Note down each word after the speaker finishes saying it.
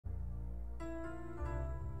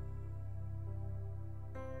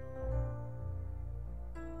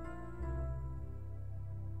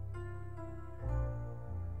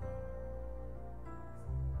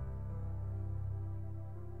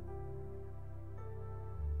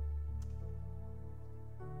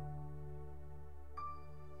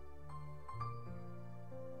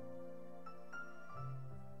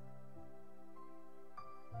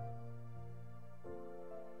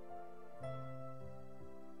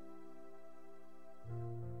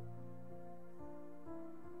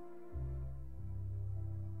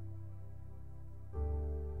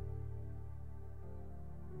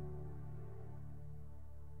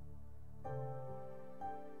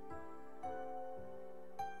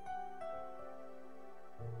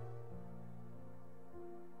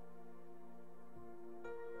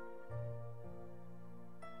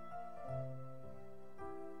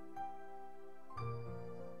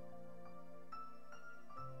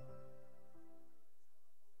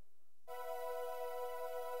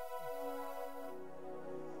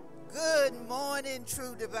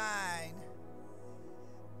TrueDivine.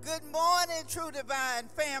 Good morning, TrueDivine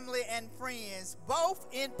family and friends, both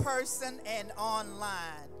in person and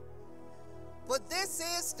online. For this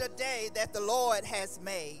is the day that the Lord has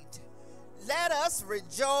made. Let us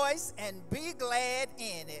rejoice and be glad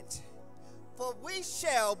in it. For we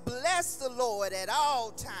shall bless the Lord at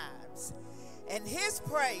all times, and his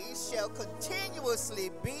praise shall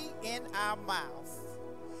continuously be in our mouth.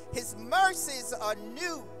 His mercies are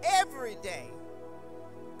new every day.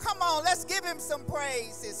 Come on, let's give him some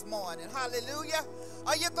praise this morning. Hallelujah.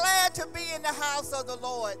 Are you glad to be in the house of the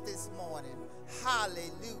Lord this morning?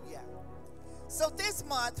 Hallelujah. So this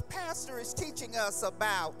month, Pastor is teaching us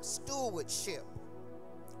about stewardship.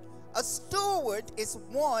 A steward is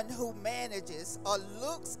one who manages or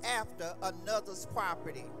looks after another's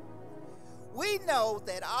property. We know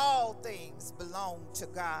that all things belong to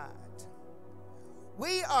God.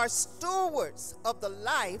 We are stewards of the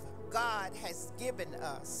life God has given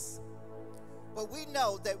us. But we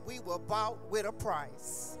know that we were bought with a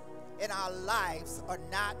price, and our lives are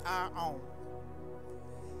not our own.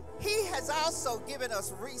 He has also given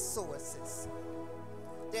us resources.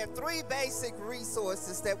 There are three basic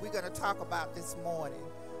resources that we're going to talk about this morning.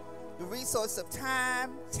 The resource of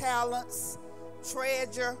time, talents,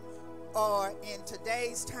 treasure, or in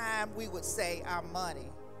today's time, we would say our money.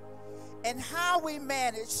 And how we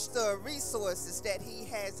manage the resources that he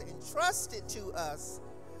has entrusted to us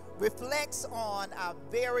reflects on our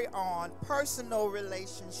very own personal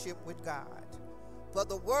relationship with God. For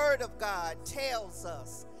the Word of God tells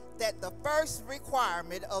us that the first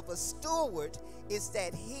requirement of a steward is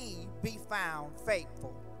that he be found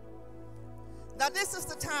faithful. Now, this is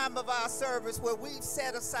the time of our service where we've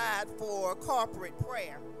set aside for corporate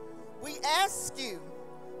prayer. We ask you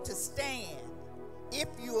to stand if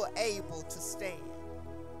you are able to stand.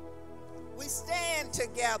 We stand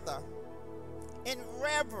together in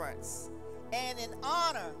reverence and in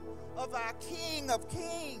honor of our King of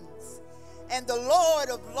Kings and the Lord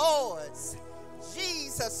of Lords,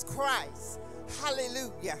 Jesus Christ.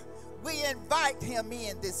 Hallelujah. We invite him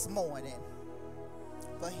in this morning,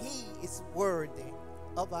 for he is worthy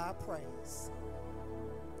of our praise.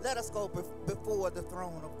 Let us go before the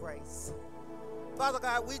throne of grace. Father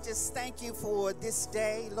God, we just thank you for this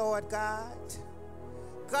day, Lord God.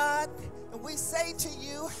 God, and we say to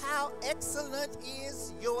you, how excellent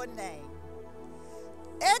is your name.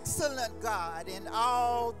 Excellent God in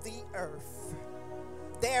all the earth.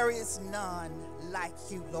 There is none like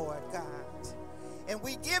you, Lord God. And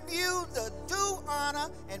we give you the due honor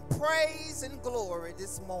and praise and glory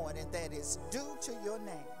this morning that is due to your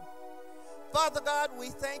name. Father God, we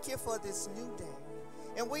thank you for this new day.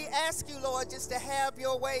 And we ask you, Lord, just to have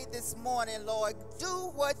your way this morning, Lord.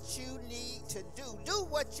 Do what you need to do. Do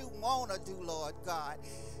what you want to do, Lord God.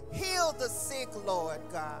 Heal the sick, Lord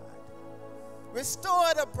God.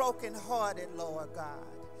 Restore the brokenhearted, Lord God.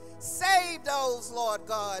 Save those, Lord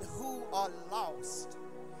God, who are lost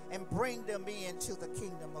and bring them into the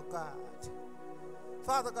kingdom of God.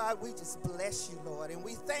 Father God, we just bless you, Lord, and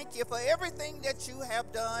we thank you for everything that you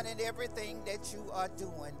have done and everything that you are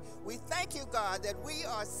doing. We thank you, God, that we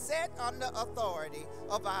are set under authority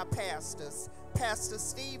of our pastors, Pastor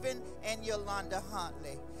Stephen and Yolanda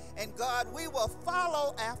Huntley. And God, we will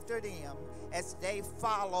follow after them as they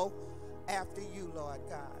follow after you, Lord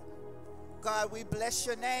God. God, we bless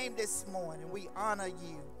your name this morning. We honor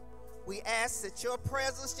you. We ask that your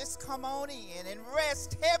presence just come on in and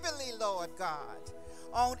rest heavily, Lord God,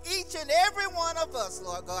 on each and every one of us,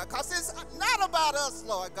 Lord God, because it's not about us,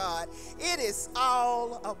 Lord God. It is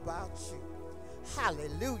all about you.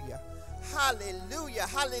 Hallelujah. Hallelujah.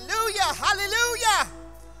 Hallelujah. Hallelujah.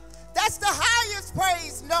 That's the highest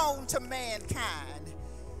praise known to mankind.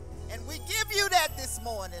 And we give you that this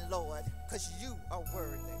morning, Lord, because you are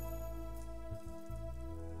worthy.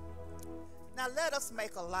 Now let us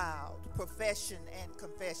make a loud profession and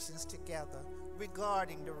confessions together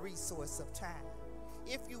regarding the resource of time.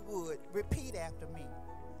 If you would, repeat after me.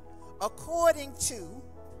 According to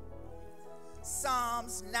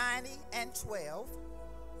Psalms 90 and 12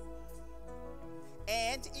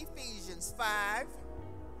 and Ephesians 5,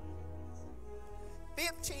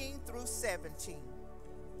 15 through 17,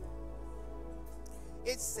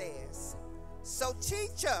 it says, so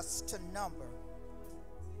teach us to number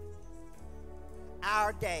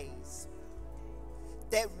our days,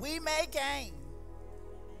 that we may gain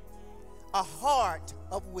a heart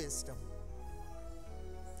of wisdom.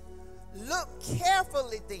 Look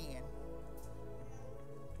carefully then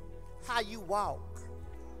how you walk.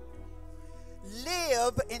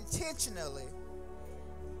 Live intentionally.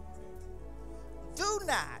 Do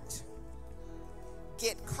not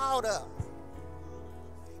get caught up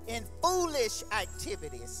in foolish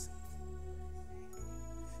activities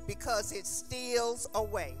because it steals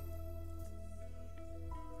away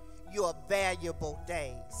your valuable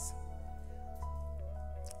days.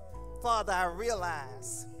 Father, I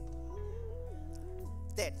realize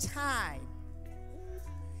that time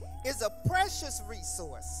is a precious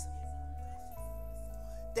resource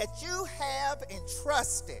that you have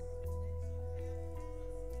entrusted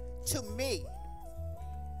to me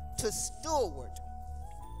to steward.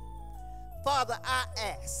 Father, I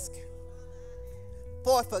ask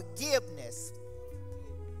for forgiveness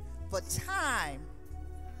for time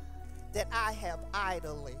that I have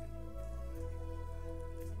idly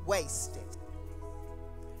wasted.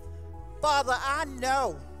 Father, I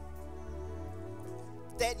know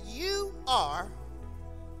that you are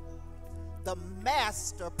the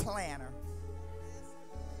master planner,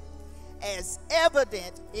 as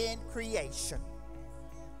evident in creation.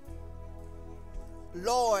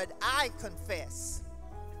 Lord, I confess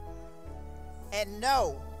and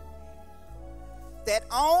know that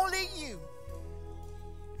only you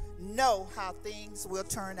know how things will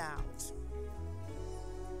turn out.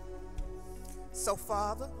 So,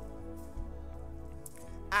 Father,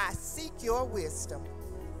 I seek your wisdom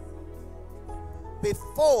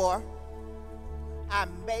before I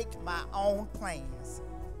make my own plans.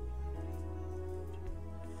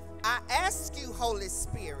 I ask you, Holy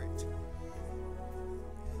Spirit,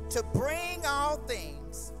 to bring all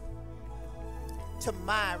things to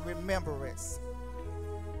my remembrance.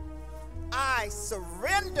 I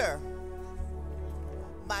surrender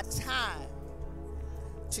my time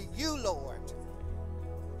to you, Lord.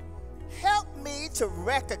 Help me to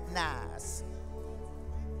recognize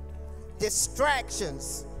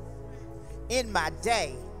distractions in my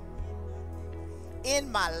day,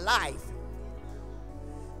 in my life,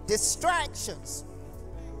 distractions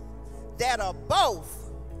that are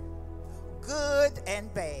both good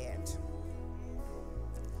and bad.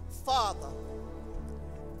 Father,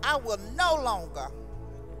 I will no longer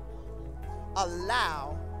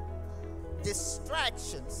allow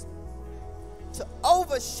distractions to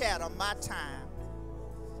overshadow my time.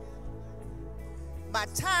 My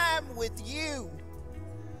time with you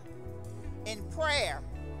in prayer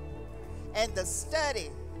and the study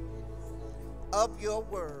of your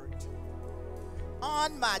word.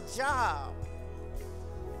 On my job,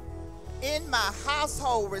 in my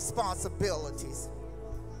household responsibilities,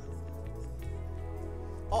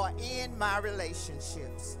 or in my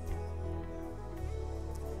relationships.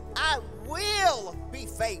 I will be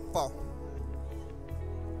faithful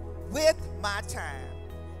with my time.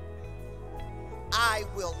 I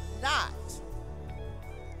will not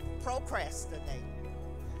procrastinate.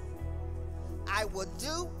 I will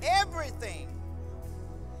do everything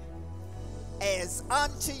as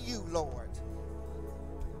unto you, Lord.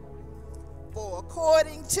 For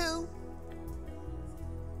according to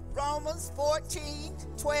Romans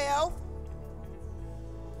 14:12,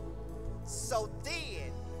 so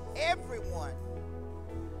then everyone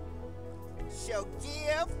shall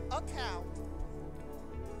give account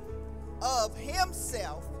of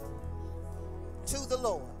himself to the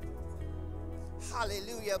Lord.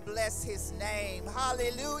 Hallelujah, bless his name.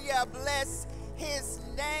 Hallelujah, bless his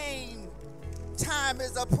name. Time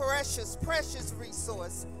is a precious, precious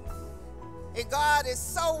resource. And God is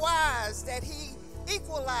so wise that he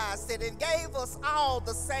equalized it and gave us all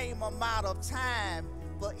the same amount of time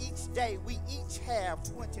for each day. We each have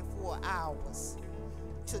 24 hours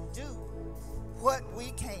to do what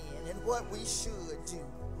we can and what we should do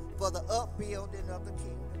for the upbuilding of the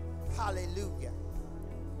kingdom. Hallelujah.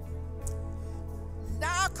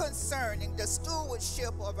 Now concerning the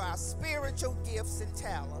stewardship of our spiritual gifts and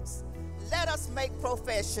talents, let us make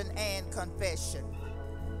profession and confession.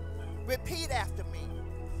 Repeat after me.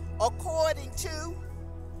 According to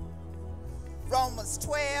Romans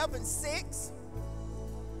 12:6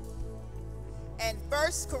 and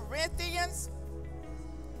 1 Corinthians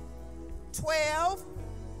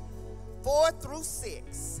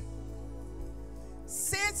 12:4-6.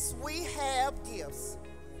 Since we have gifts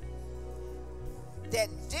that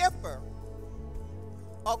differ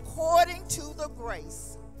according to the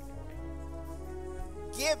grace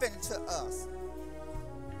given to us,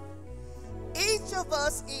 each of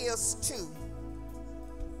us is to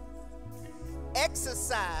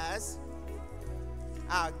exercise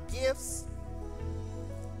our gifts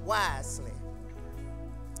wisely.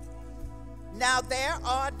 Now there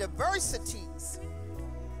are diversities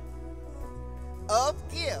of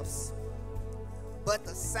gifts, but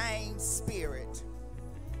the same Spirit.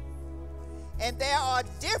 And there are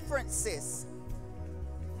differences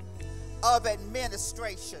of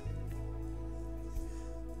administration,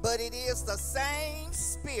 but it is the same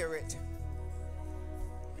Spirit,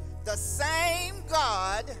 the same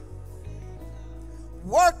God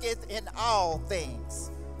worketh in all things.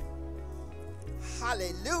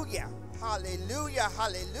 Hallelujah, hallelujah,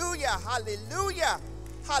 hallelujah, hallelujah,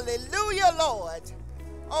 hallelujah, Lord.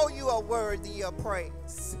 Oh, you are worthy of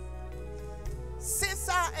praise. Since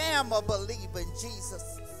I am a believer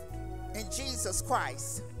in Jesus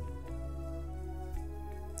Christ,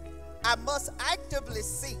 I must actively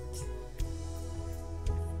seek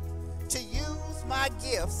to use my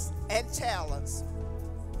gifts and talents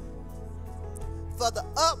for the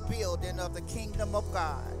upbuilding of the kingdom of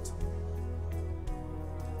God.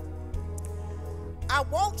 I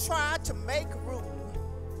won't try to make room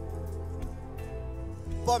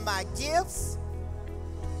for my gifts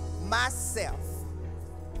myself,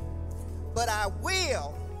 but I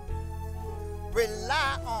will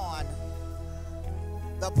rely on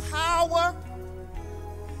the power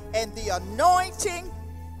and the anointing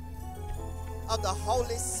of the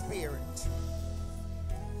Holy Spirit.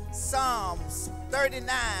 Psalms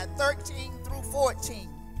 39:13-14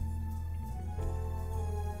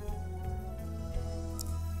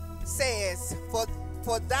 says,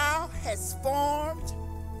 For thou hast formed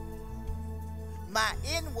my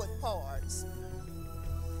inward parts.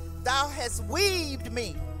 Thou hast weaved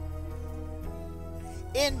me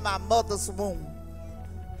in my mother's womb.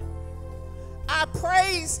 I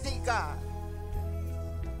praise thee, God,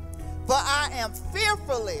 for I am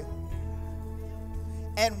fearfully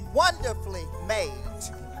and wonderfully made.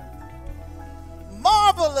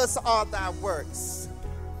 Marvelous are thy works.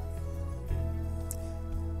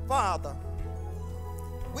 Father,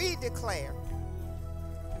 we declare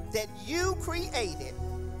that you created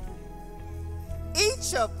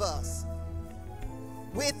each of us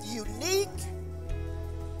with unique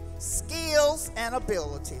skills and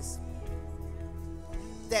abilities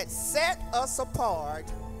that set us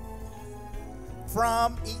apart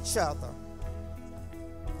from each other.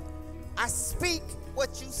 I speak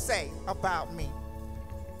what you say about me.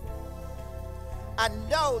 I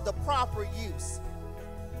know the proper use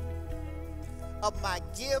of my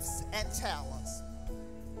gifts and talents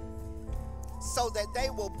so that they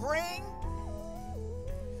will bring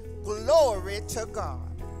glory to God.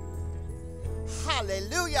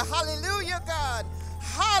 Hallelujah, hallelujah, God.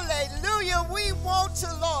 Hallelujah. We want to,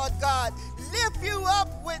 Lord God, lift you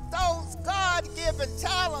up with those God-given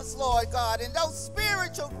talents, Lord God, and those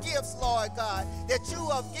spiritual gifts, Lord God, that you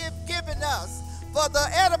have given us for the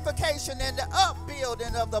edification and the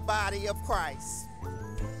upbuilding of the body of Christ.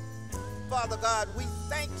 Father God, we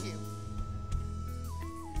thank you.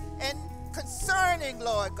 And concerning,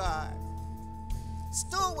 Lord God,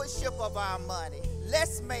 stewardship of our money,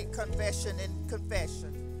 let's make confession and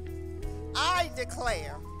confession. I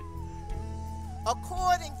declare,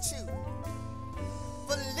 according to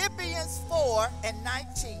Philippians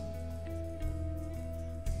 4:19,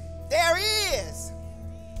 there is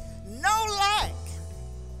no lack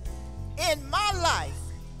in my life,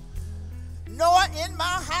 nor in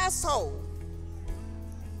my household,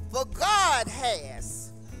 for God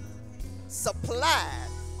has supplied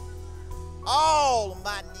all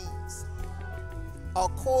my needs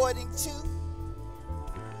according to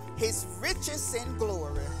his riches in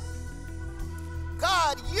glory.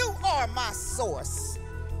 God, you are my source.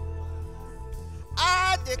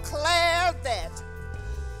 I declare that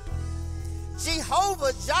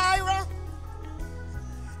Jehovah Jireh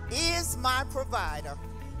is my provider.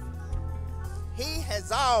 He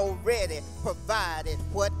has already provided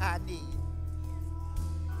what I need.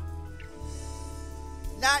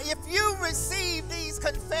 Now, if you receive these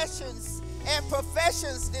confessions and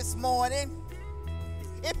professions this morning,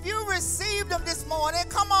 if you received them this morning,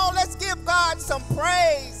 come on, let's give God some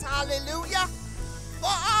praise, hallelujah,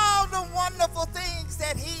 for all the wonderful things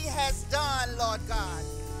that he has done, Lord God.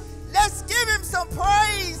 Let's give him some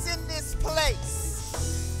praise in this place.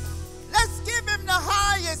 Let's give him the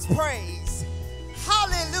highest praise.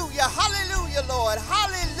 Hallelujah, hallelujah, Lord,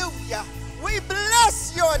 hallelujah. We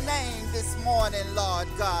bless your name this morning, Lord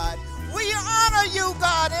God. We honor you,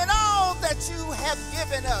 God, in all that you have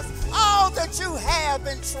given us, all that you have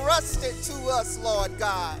entrusted to us, Lord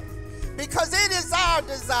God. Because it is our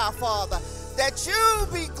desire, Father, that you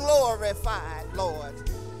be glorified, Lord,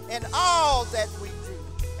 in all that we do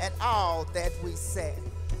and all that we say.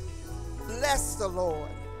 Bless the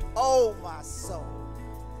Lord, oh my soul.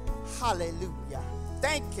 Hallelujah.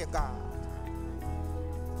 Thank you, God.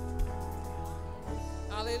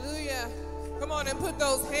 Hallelujah. Come on and put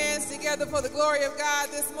those hands together for the glory of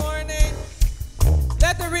God this morning.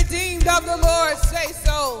 Let the redeemed of the Lord say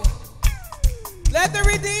so. Let the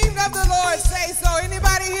redeemed of the Lord say so.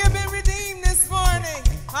 Anybody here been redeemed this morning?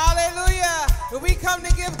 Hallelujah. But we come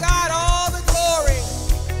to give God all the glory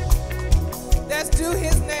that's due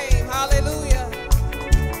his name. Hallelujah.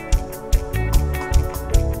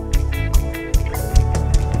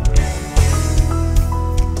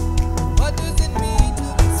 What does it mean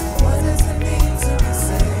to be saved? What does it mean to be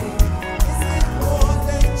saved? Is it more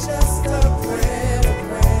than just a prayer to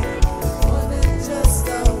pray? More than just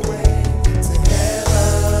a way to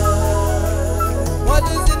heaven? What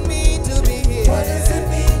does it mean to be his? What does it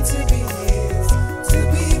mean to be his? To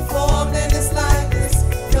be formed in his likeness,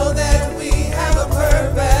 know that we have a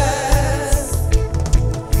purpose.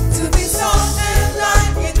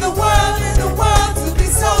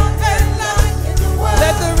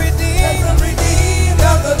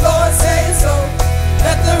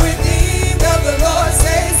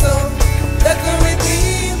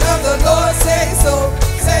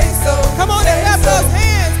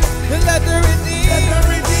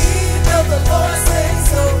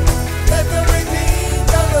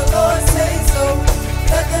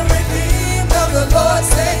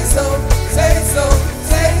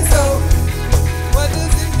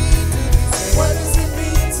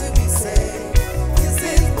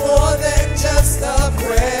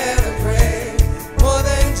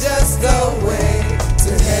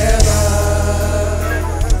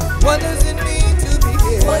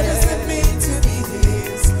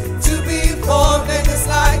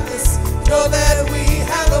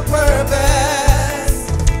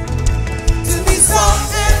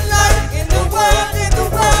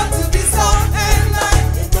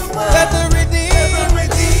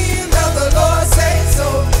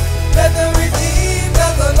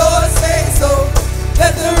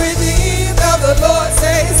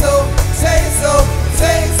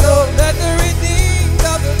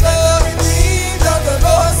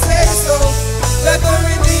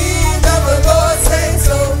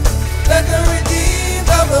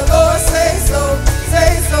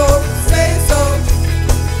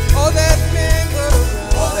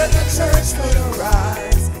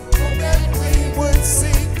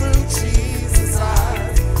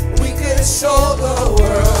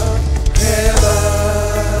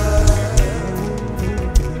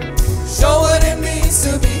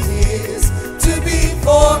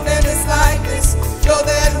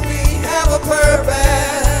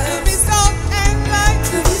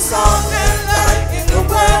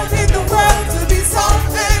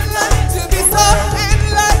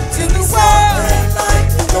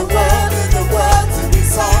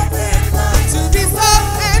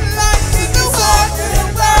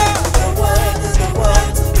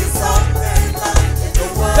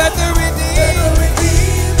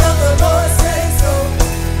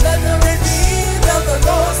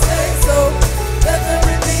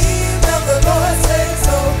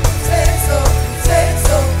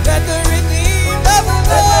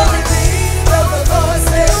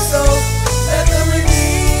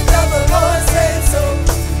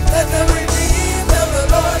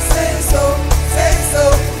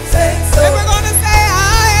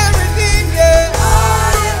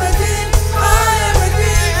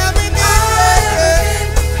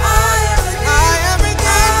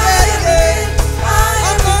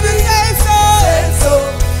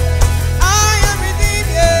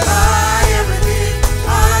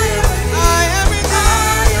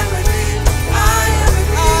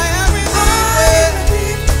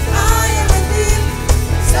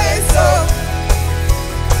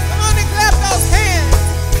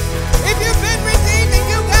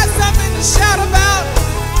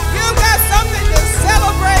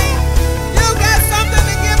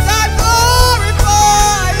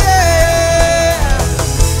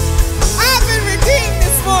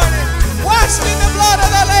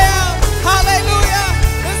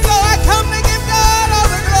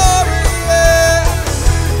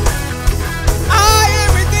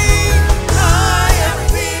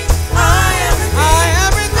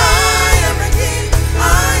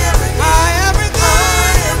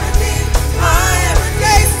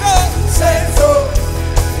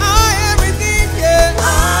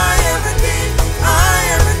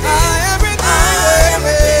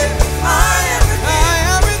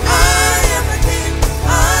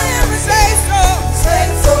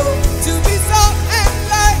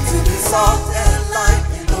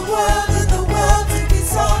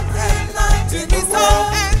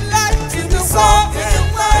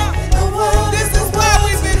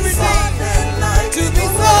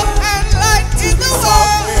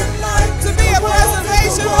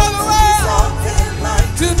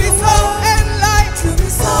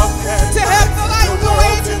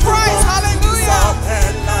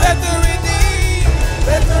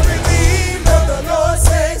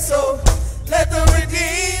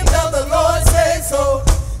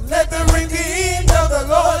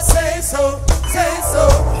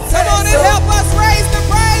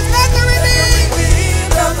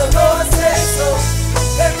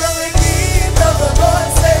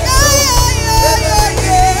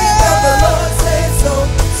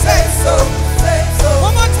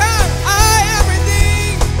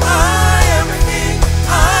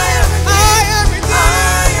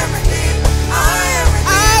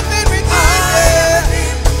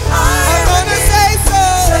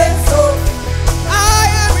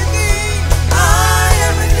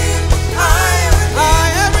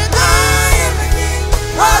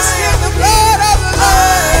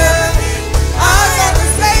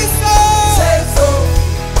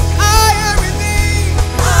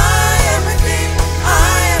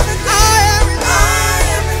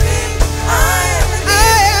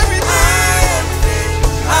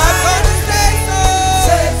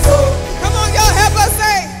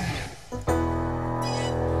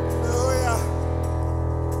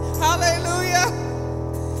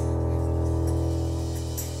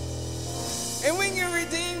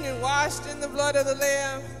 washed in the blood of the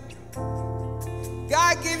Lamb,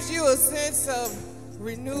 God gives you a sense of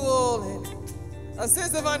renewal and a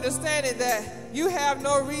sense of understanding that you have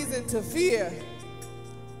no reason to fear.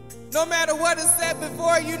 No matter what is set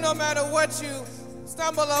before you, no matter what you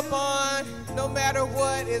stumble upon, no matter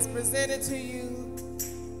what is presented to you,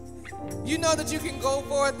 you know that you can go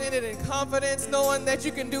forth in it in confidence, knowing that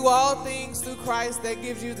you can do all things through Christ that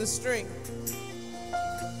gives you the strength.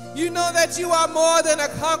 You know that you are more than a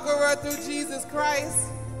conqueror through Jesus Christ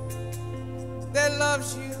that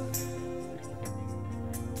loves you.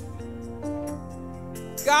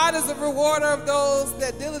 God is a rewarder of those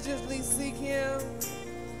that diligently seek him.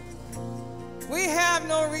 We have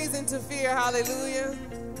no reason to fear. Hallelujah.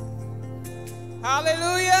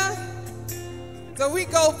 Hallelujah. So we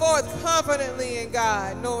go forth confidently in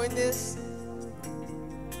God, knowing this.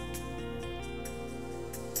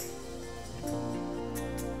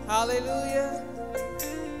 Hallelujah.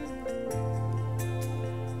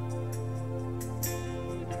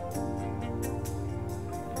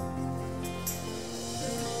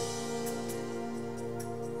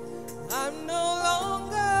 I'm no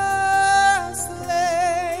longer a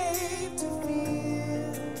slave to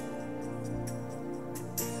fear,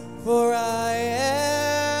 for I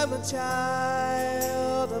am a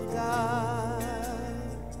child of God.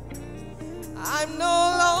 I'm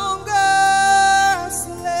no longer a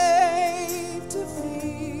slave to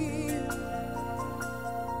fear,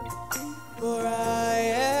 for I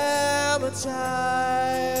am a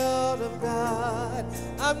child of God.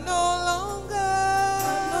 I'm no longer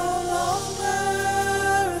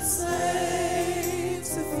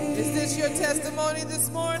your testimony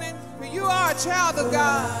this morning, for you are a child of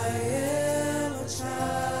God,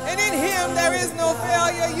 and in him there is no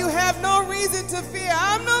failure. You have no reason to fear.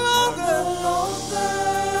 I'm no longer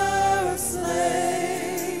a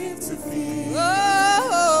slave to fear. Oh,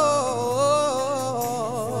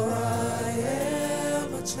 for I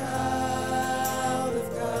am a child of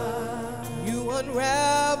God. You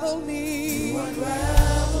unravel me,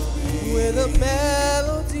 with a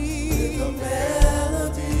melody.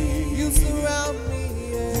 You surround me,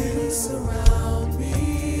 yeah. You surround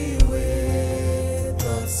me with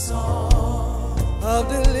a song of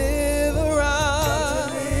deliverance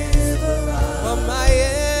from my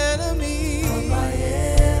enemy,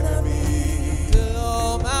 till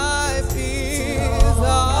all my fears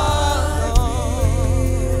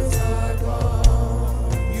are gone.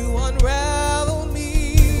 You unravel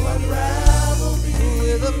me,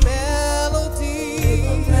 with a melody.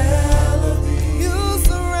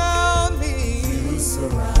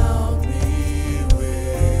 Surround me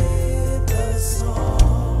with a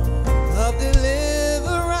song of deliverance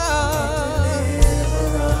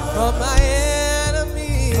from my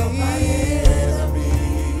enemy,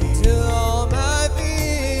 till all my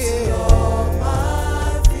fears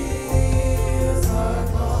are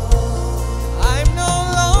gone. I'm no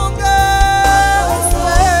longer a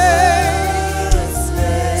slave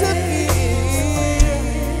to fear.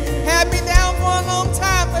 Had me down for a long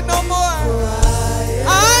time, but no more.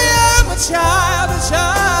 A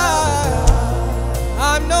child.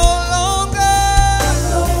 I'm no longer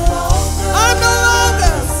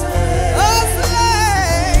a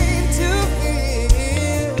slave to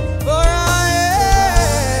fear, for I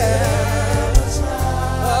am a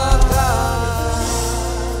child of God.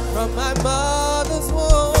 From my mother's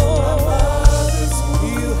womb,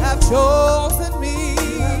 you have chosen me.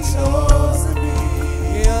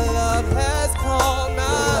 Your love has called my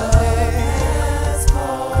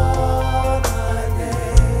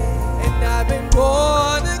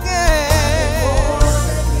born again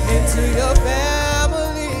into your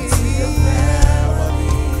family.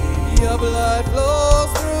 Your blood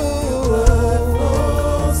flows through.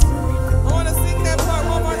 I want to sing that part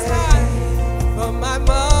one more time. From my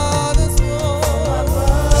mother's womb,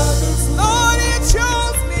 Lord, you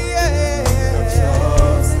chose me, yeah.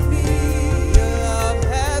 Your love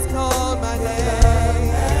has called my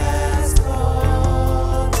name.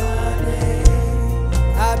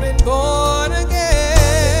 I've been born again.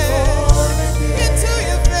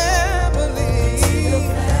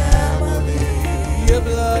 Your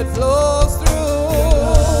blood flows through.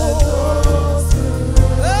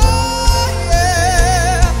 Oh,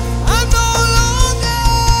 yeah. I'm no longer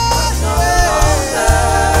a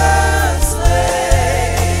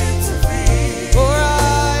slave to fear, for I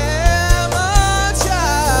am a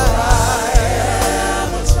child.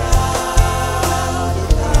 of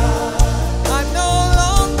God. I'm no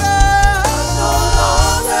longer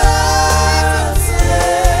a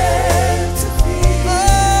slave to fear.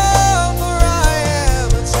 Oh, for I am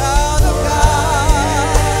a child of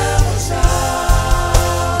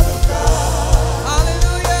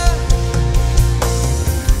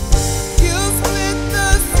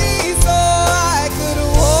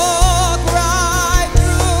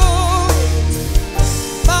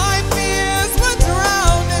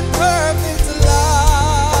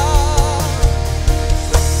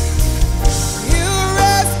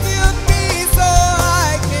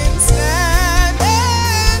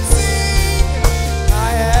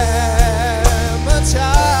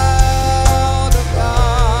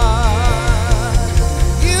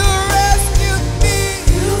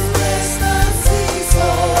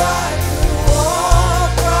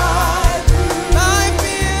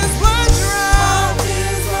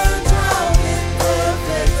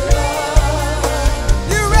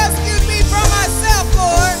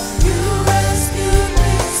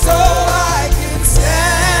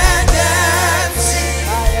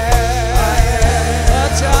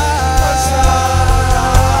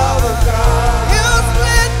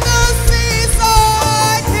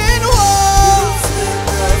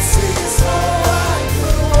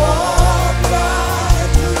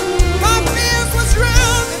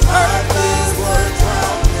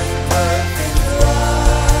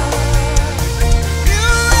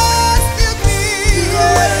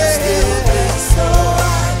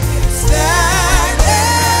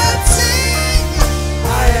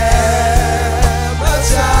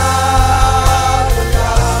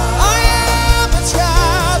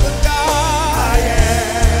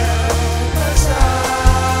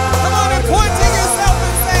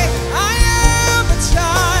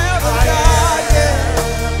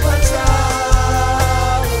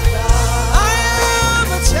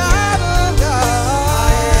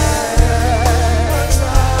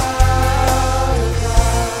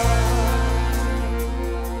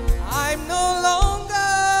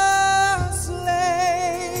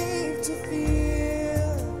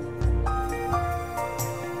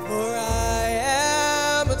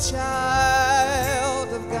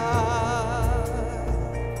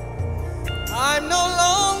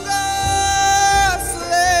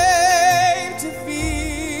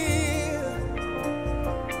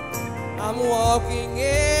walking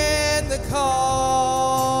in the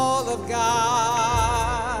call of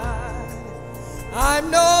God. I'm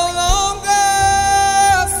no longer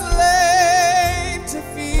a slave to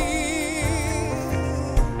fear.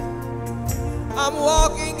 I'm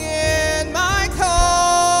walking in my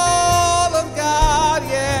call of God,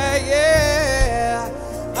 yeah, yeah.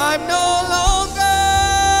 I'm no longer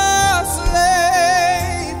a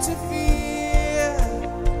slave to fear,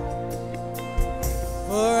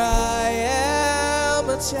 for I am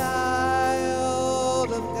a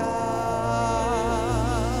child of God.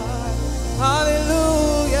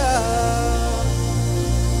 Hallelujah.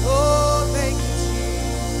 Oh, thank you,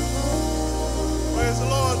 Jesus. Praise the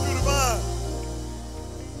Lord, TrueDivine.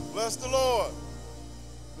 Bless the Lord.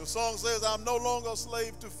 The song says, I'm no longer a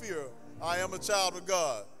slave to fear. I am a child of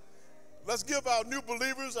God. Let's give our new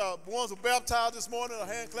believers, our ones who baptized this morning, a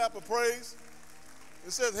hand clap of praise.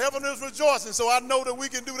 It says, heaven is rejoicing, so I know that we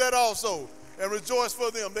can do that also and rejoice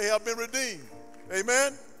for them. They have been redeemed.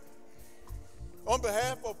 Amen. On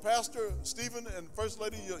behalf of Pastor Stephen and First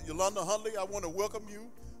Lady Yolanda Huntley, I want to welcome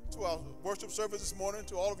you to our worship service this morning,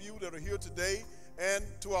 to all of you that are here today, and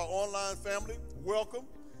to our online family. Welcome.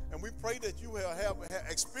 And we pray that you have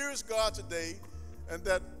experienced God today, and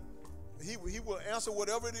that he will answer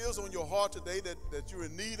whatever it is on your heart today that you're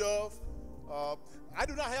in need of. I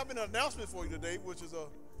do not have an announcement for you today, which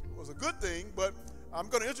was a good thing, but I'm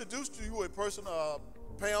going to introduce to you a person,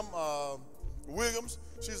 Pam Williams.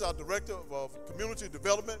 She's our Director of Community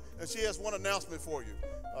Development, and she has one announcement for you.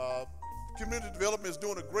 Community Development is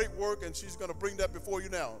doing a great work, and she's going to bring that before you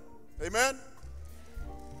now. Amen?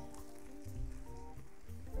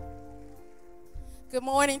 Good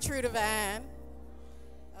morning, TrueDivine.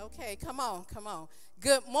 Okay, come on.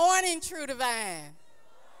 Good morning, TrueDivine.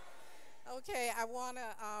 Okay, I want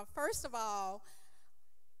to, first of all,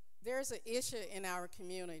 there's an issue in our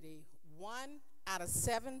community. 1 out of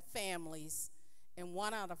 7 families and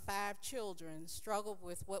 1 out of 5 children struggle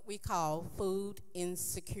with what we call food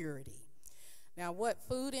insecurity. Now, what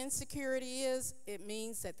food insecurity is, it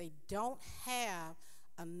means that they don't have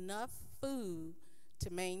enough food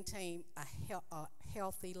to maintain a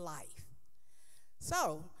healthy life.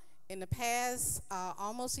 So, in the past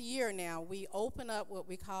almost a year now, we open up what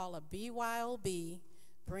we call a BYOB,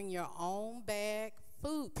 Bring Your Own Bag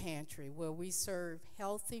Food Pantry, where we serve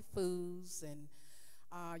healthy foods, and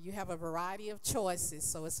you have a variety of choices,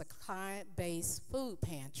 so it's a client-based food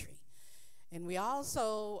pantry. And we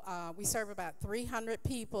also, we serve about 300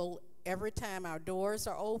 people every time our doors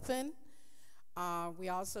are open. We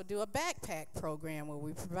also do a backpack program where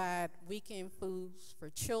we provide weekend foods for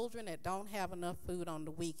children that don't have enough food on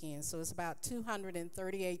the weekend. So it's about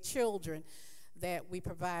 238 children that we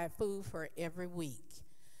provide food for every week.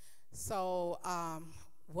 So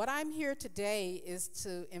what I'm here today is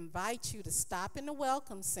to invite you to stop in the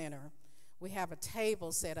Welcome Center. We have a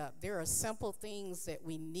table set up. There are simple things that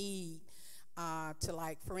we need to,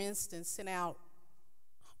 like, for instance, send out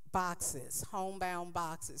boxes, homebound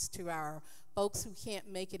boxes to our folks who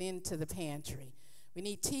can't make it into the pantry. We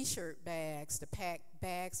need t-shirt bags to pack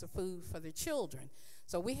bags of food for the children.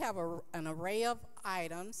 So we have an array of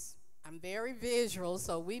items. I'm very visual,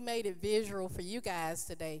 so we made it visual for you guys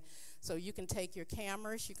today. So you can take your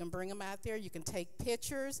cameras, you can bring them out there, you can take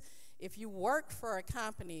pictures. If you work for a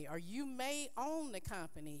company, or you may own the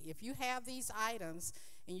company, if you have these items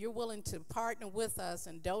and you're willing to partner with us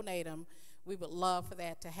and donate them, we would love for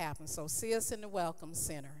that to happen. So see us in the Welcome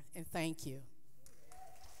Center, and thank you.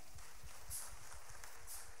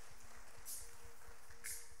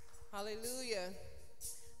 Hallelujah.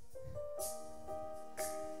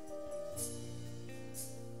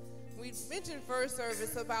 We mentioned first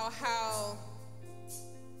service about how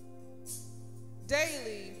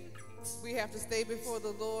daily we have to stay before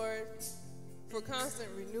the Lord for constant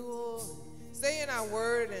renewal, stay in our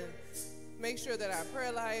word, and make sure that our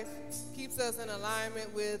prayer life keeps us in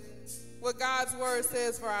alignment with what God's word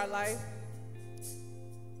says for our life.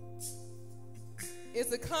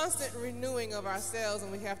 It's a constant renewing of ourselves,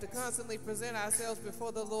 and we have to constantly present ourselves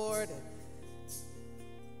before the Lord and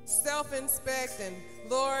self-inspect, and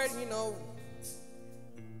Lord,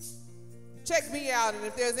 check me out, and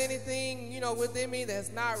if there's anything, within me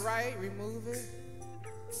that's not right, remove it.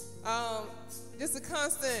 Just a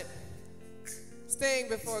constant staying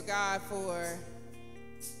before God for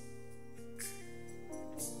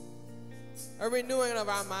a renewing of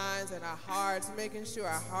our minds and our hearts, making sure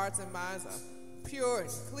our hearts and minds are pure and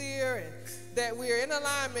clear, and that we are in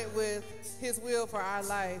alignment with his will for our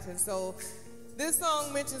life. And so this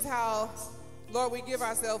song mentions how, Lord, we give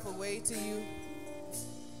ourselves away to you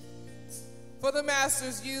for the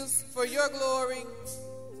master's use, for your glory,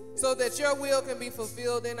 so that your will can be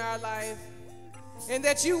fulfilled in our life, and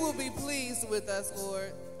that you will be pleased with us,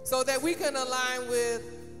 Lord, so that we can align with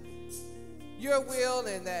your will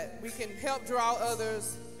and that we can help draw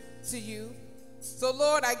others to you. So,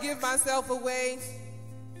 Lord, I give myself away.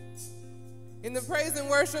 In the praise and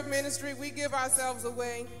worship ministry, we give ourselves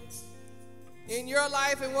away. In your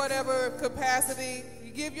life, in whatever capacity,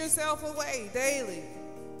 you give yourself away daily,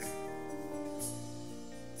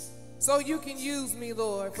 so you can use me,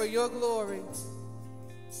 Lord, for your glory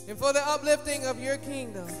and for the uplifting of your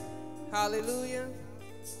kingdom. Hallelujah.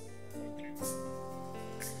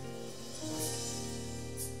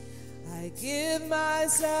 I give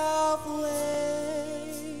myself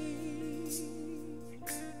away.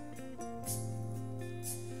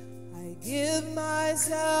 I give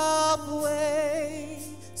myself away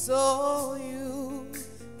so you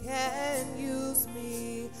can use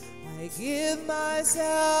me. I give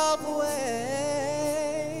myself away.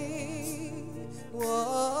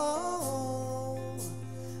 Whoa.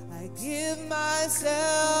 I give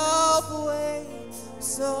myself away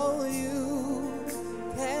so you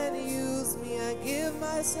can use me. I give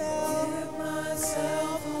myself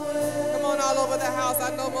away. Come on, all over the house.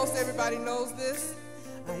 I know most everybody knows this.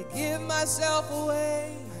 I give myself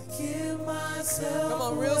away. I give myself. Come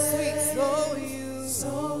on, real sweet. So you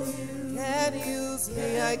can use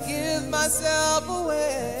me. I give myself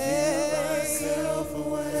away. I give myself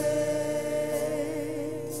away.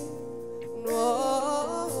 No.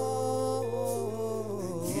 I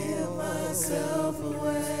give myself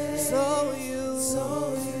away. So you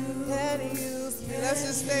can use me. Let's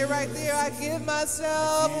just stay right there. I give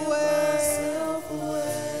myself away.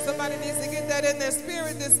 Somebody needs to get that in their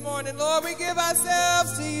spirit this morning. Lord, we give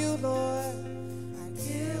ourselves to you, Lord. I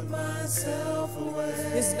give myself away.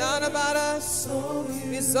 It's not about us.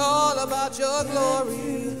 It's all about your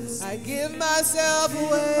glory. I give myself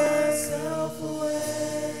away.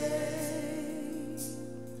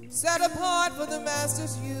 Set apart for the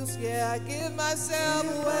master's use. Yeah, I give myself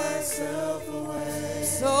away.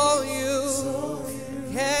 So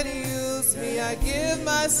you Can use me. I give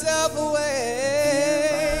myself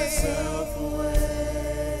away.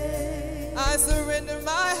 I surrender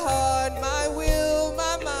my heart, my will,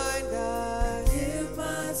 my mind. I give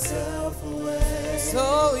myself away.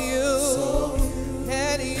 So you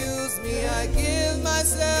can use me. I give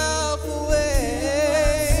myself away.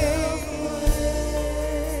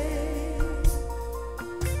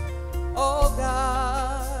 Oh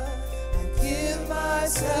God, I give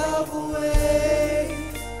myself away.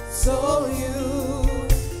 So you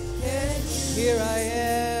can use. Here I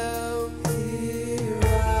am. Here I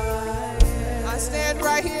am. I stand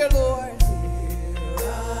right here, Lord. Here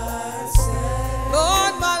I stand.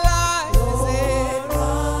 Lord, my life is in.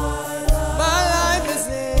 My life is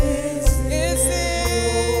in. It's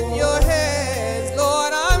in your hands.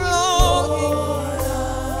 Lord, I'm longing.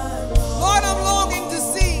 Lord, I'm longing to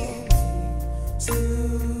see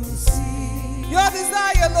your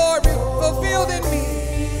desire, Lord, fulfilled in me.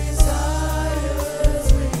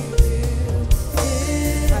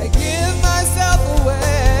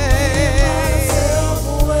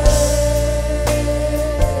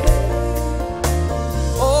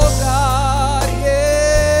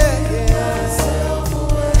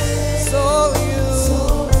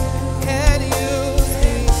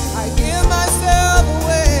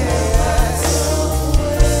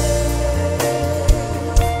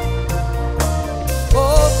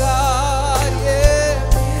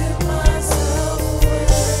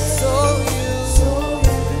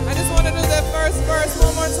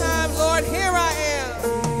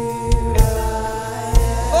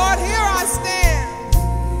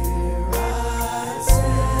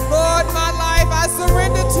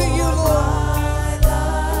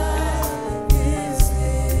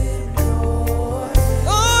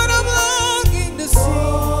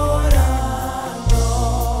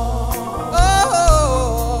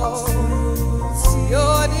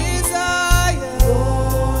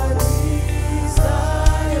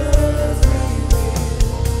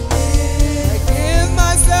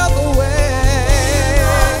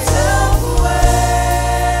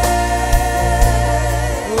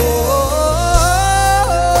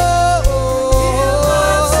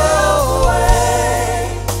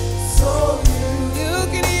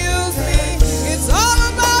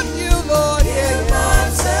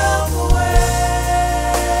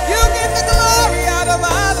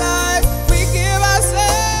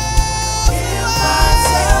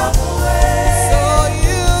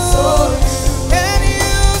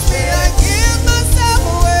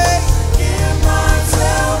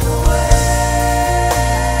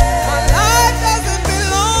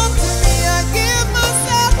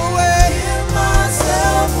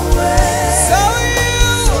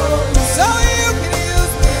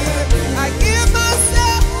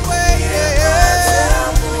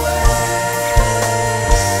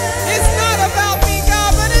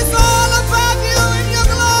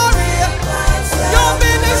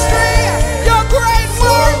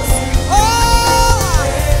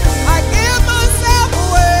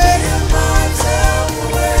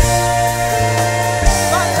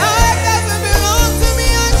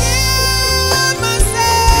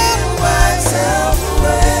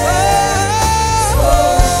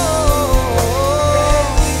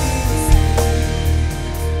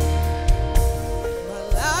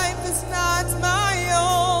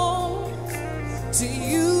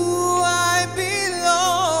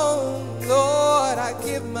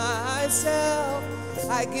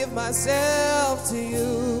 give myself to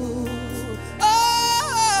you.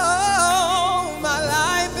 Oh, my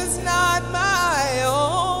life is not my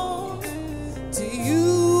own. To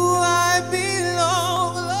you I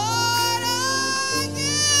belong. Lord,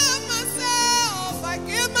 I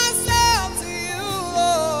give myself to you,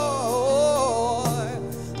 Lord.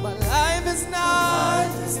 My life is not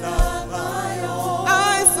my own.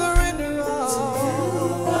 I surrender all. To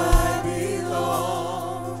you I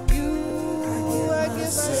belong. You, I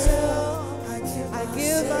give myself. I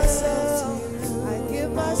give myself. I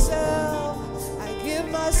give myself. I give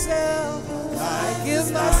myself. I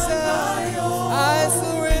give myself. I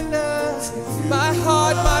surrender my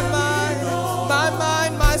heart, my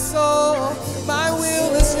mind, my soul. My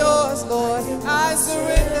will is yours, Lord. I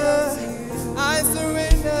surrender. I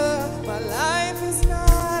surrender. My life is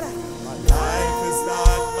not. My life is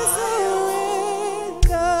not my own. To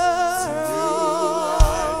you I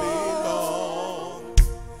belong.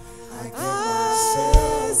 I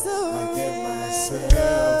give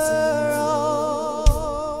myself to you.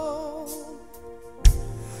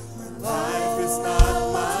 Life is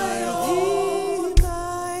not my own.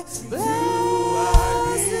 To you I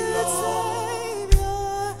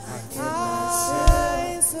belong. I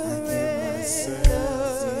surrender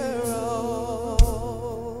all.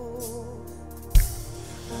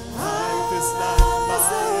 Life is not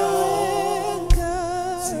my own.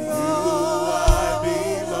 To you I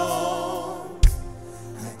belong.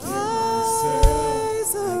 I give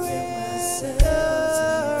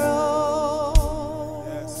myself all.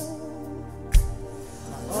 Yes.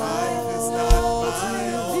 Life is not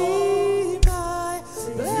my own. To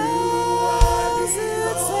you I belong.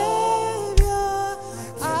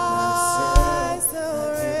 I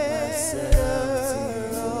surrender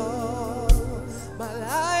all. My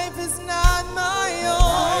life is not my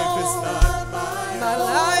own. My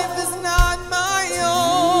life is not my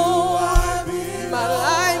own. My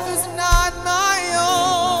life is not my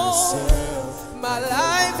own. My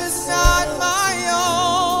life is not my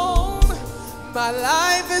own. My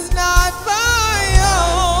life is not my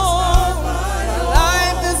own. My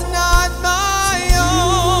life is not my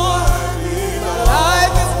own. My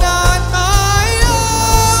life is not my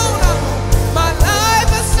own. My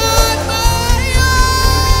life is not my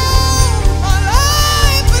own. My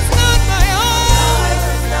life is not my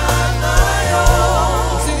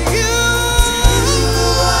own. To you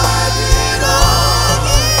I belong. I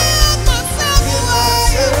give myself away.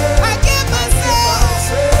 I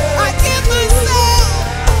give myself.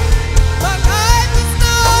 My life is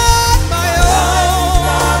not my own.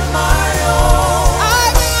 I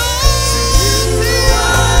belong to you.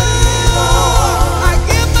 I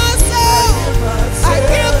give myself. I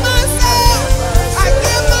give myself. I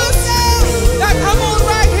give myself. Now come on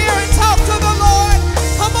right here and talk to the Lord.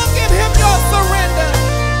 Come on, give him your surrender.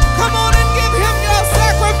 Come on and give him your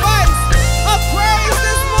sacrifice of praise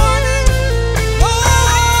this morning.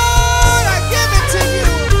 Lord, I give it to you.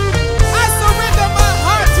 I surrender my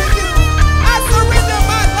heart to you. I surrender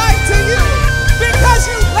my life to you because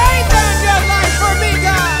you laid down your life for me,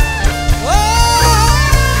 God.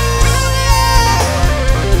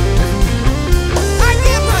 I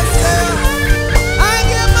give myself. I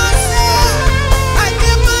give myself. I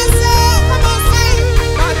give myself. Come on, say,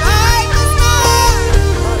 my life is mine.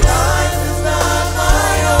 My life is not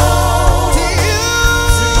my own. To you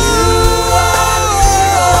I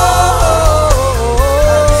belong.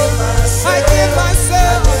 I give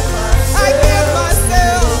myself. I give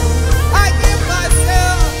myself. I give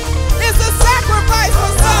myself. It's a sacrifice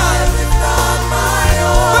for some.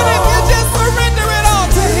 But if you just surrender it all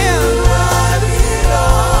to him,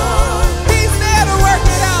 he's there to work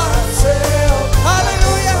it out.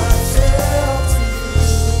 Hallelujah.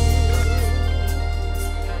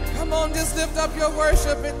 Come on, just lift up your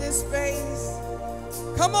worship in this space.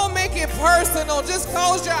 Come on, make it personal. Just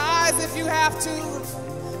close your eyes if you have to.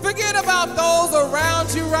 Forget about those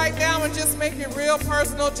around you right now and just make it real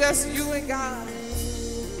personal, just you and God.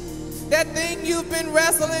 That thing you've been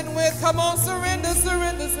wrestling with, come on, surrender,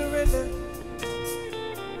 surrender, surrender.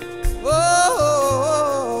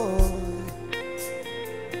 Oh,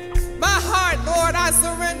 my heart, Lord, I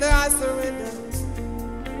surrender, I surrender.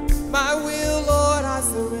 My will, Lord, I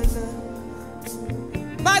surrender.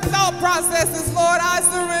 My thought processes, Lord, I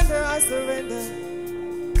surrender, I surrender.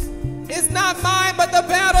 It's not mine, but the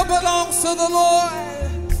battle belongs to the Lord.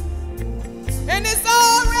 And it's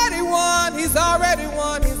already won. He's already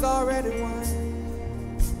won. He's already won.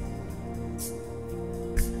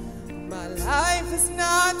 My life is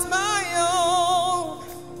not my own.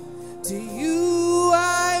 To you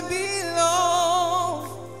I belong.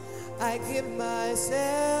 I give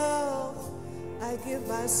myself. I give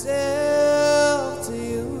myself. myself to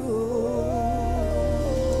you.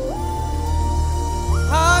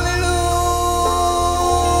 Hallelujah.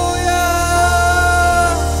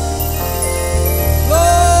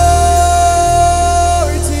 Glory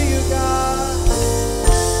to you, God.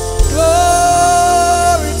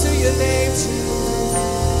 Glory to your name, Jesus.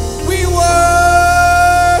 We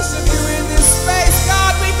worship you in this space,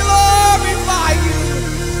 God. We glorify you.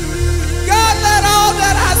 God, let all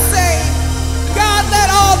that I say, God, let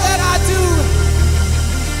all that I do,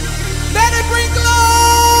 let it bring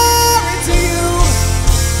glory to you.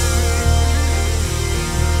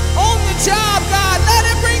 On the job, God, let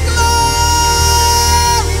it bring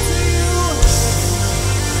glory to you.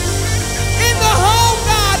 In the home,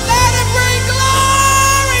 God, let it bring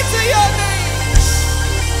glory to your name.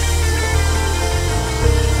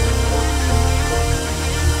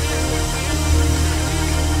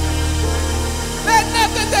 Let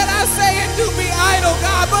nothing that I say and do be idle,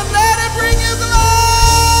 God, but let it bring you glory.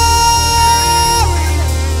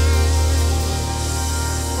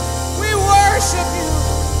 We worship you.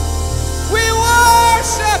 We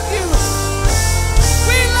worship you.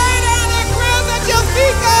 We lay down our crowns at your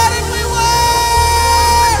feet, God, and we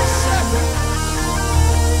worship you.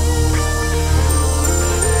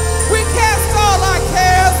 We cast all our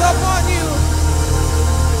cares upon you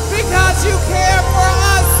because you care for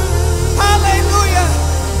us. Hallelujah.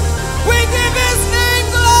 We give his name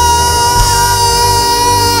glory.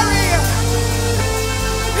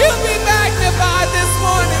 You be magnified this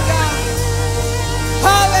morning, God.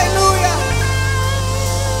 Hallelujah.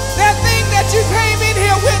 That thing that you came in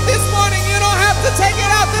here with this morning, you don't have to take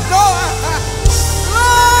it out the door.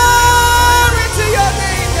 Glory to your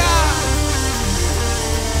name, God.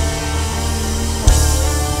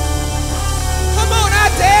 Come on, I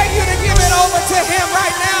dare you to give it over to him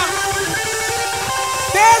right now.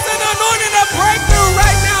 There's an anointing of breakthrough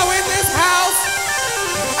right now in this house.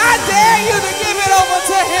 I dare you to give it over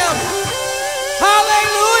to him.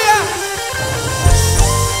 Hallelujah.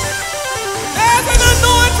 There's an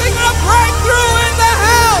anointing of breakthrough in the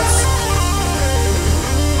house.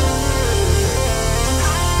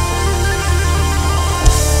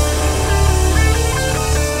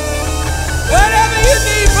 Whatever you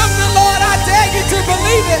need from the Lord, I dare you to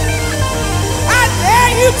believe it. I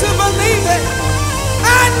dare you to believe it.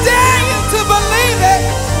 I dare you to believe it.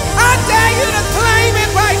 I dare you to claim it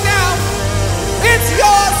right now. It's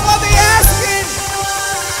yours for the asking.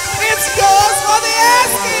 It's yours for the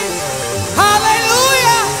asking.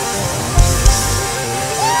 Hallelujah.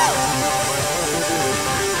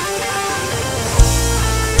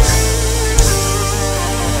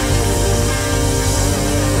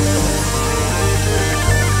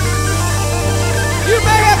 You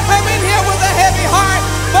may have come in here with a heavy heart,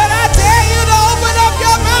 but I dare you to open up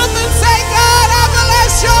your mouth and say, God, I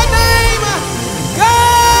bless your name.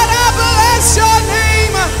 God, I bless your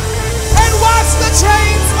name. And watch the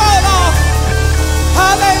chains fall off.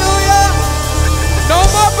 Hallelujah. No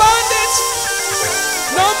more bondage.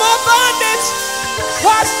 No more bondage.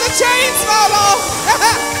 Watch the chains fall off.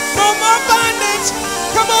 No more bondage.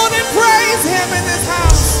 Come on and praise him in this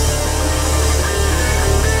house.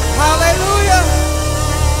 Hallelujah.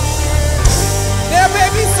 There may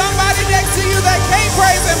be somebody next to you that can't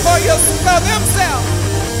praise him for themselves.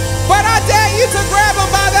 But I dare you to grab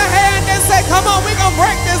them by the hand and say, come on, we're going to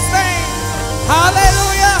break this thing.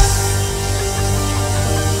 Hallelujah.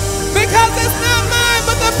 Because it's not mine,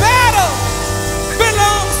 but the battle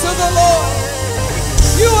belongs to the Lord.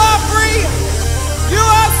 You are free. You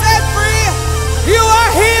are set free. You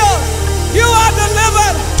are healed. You are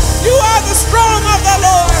delivered. You are the strong of the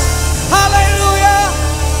Lord. Hallelujah.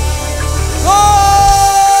 Glory.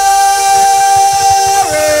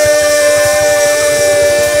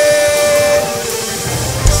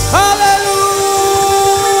 Hallelujah.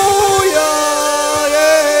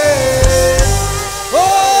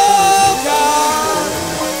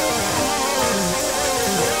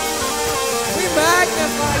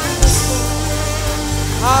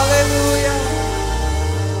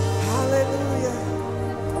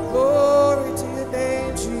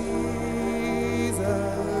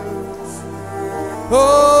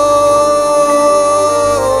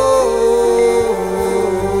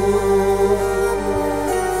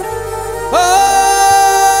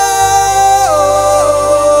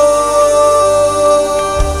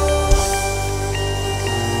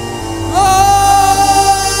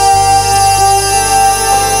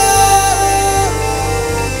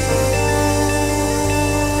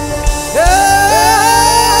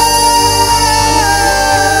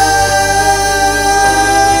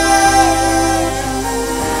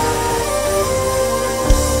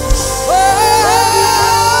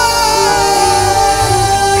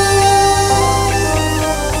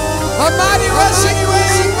 mighty rushing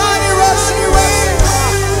wind, mighty rushing wind.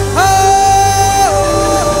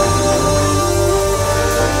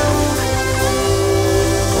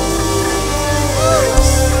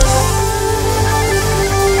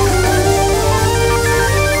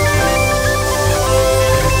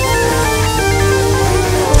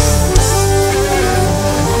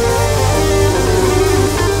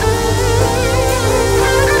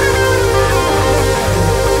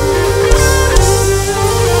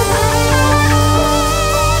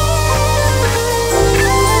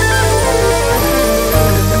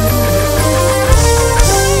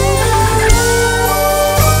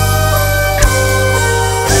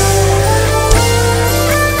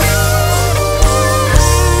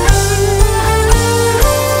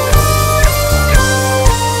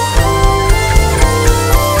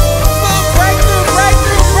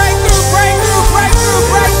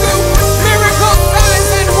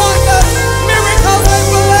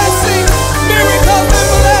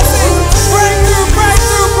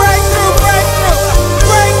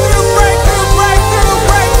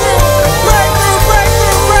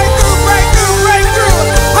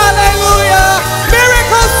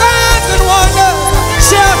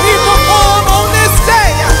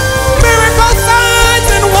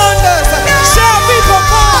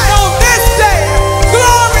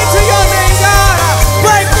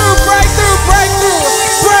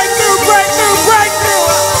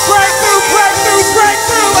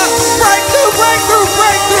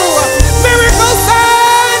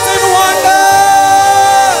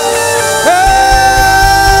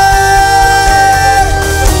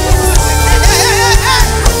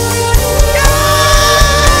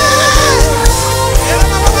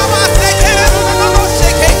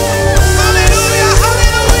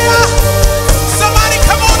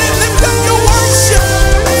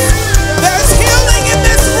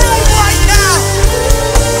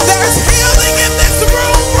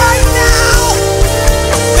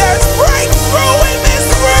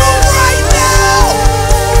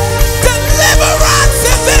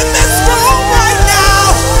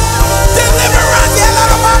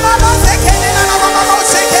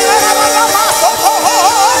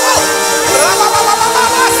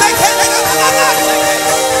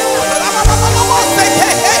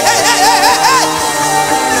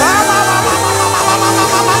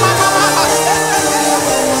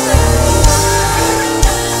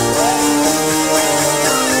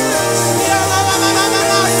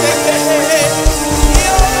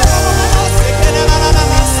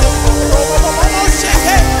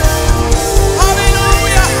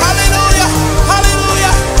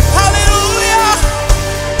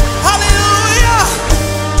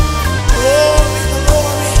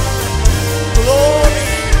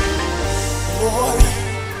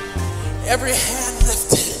 Every hand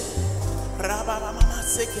lifted.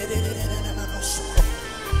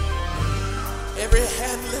 Every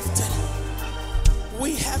hand lifted.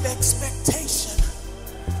 We have expectation.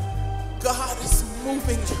 God is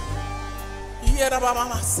moving.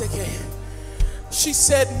 She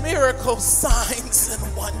said miracles, signs,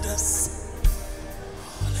 and wonders.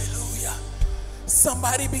 Hallelujah.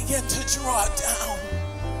 Somebody begin to draw down.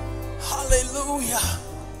 Hallelujah.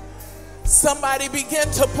 Somebody begin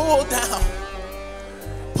to pull down.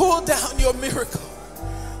 Pull down your miracle.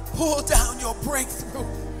 Pull down your breakthrough.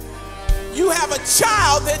 You have a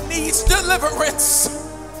child that needs deliverance.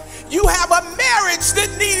 You have a marriage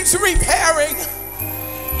that needs repairing.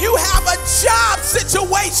 You have a job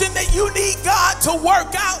situation that you need God to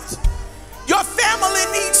work out. Your family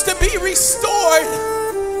needs to be restored.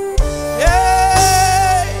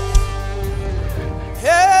 Hey!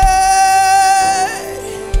 Hey!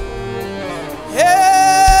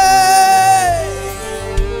 Hey!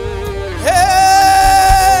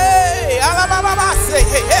 Hey! Alabama say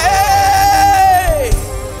hey!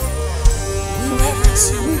 We reverence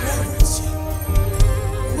you, we reverence you.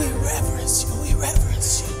 We reverence you, we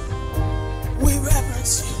reverence you. We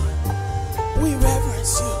reverence you. We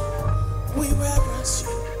reverence you. We reverence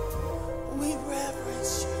you. We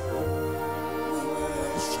reverence you. We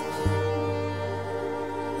worship you.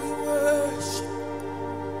 We worship.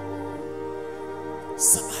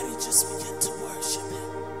 Somebody just begin to worship him.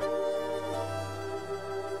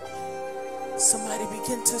 Somebody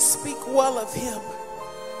begin to speak well of him.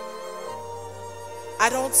 I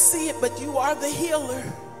don't see it, but you are the healer.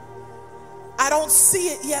 I don't see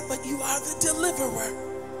it yet, but you are the deliverer.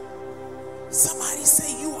 Somebody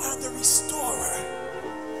say you are the restorer.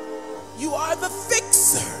 You are the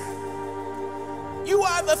fixer. You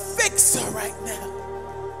are the fixer right now.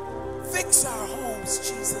 Fix our homes,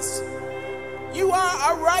 Jesus. You are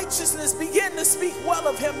our righteousness. Begin to speak well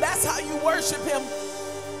of him. That's how you worship him.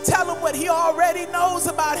 Tell him what he already knows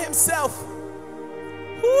about himself.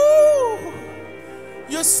 Woo!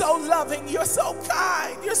 You're so loving. You're so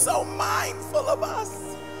kind. You're so mindful of us.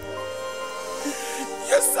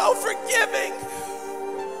 You're so forgiving.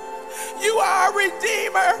 You are our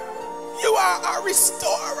Redeemer. You are our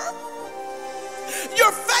Restorer.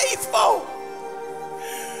 You're faithful.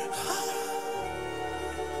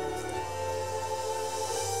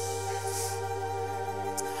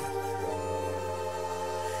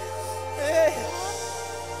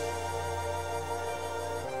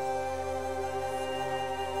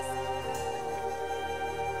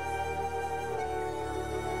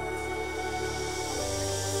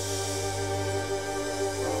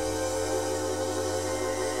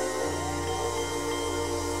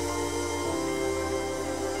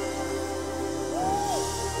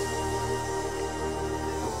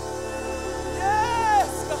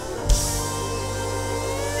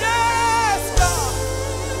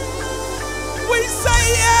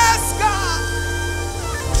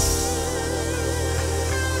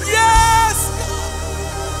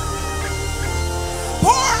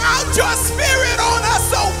 Your spirit on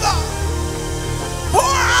us, oh God. Pour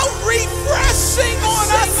out refreshing on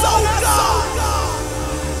us, oh God.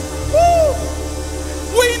 Woo.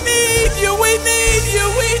 We need you, we need you,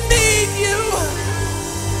 we need you.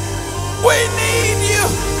 We need you.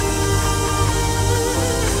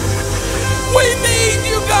 We need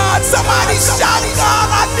you, God. Somebody shout, God,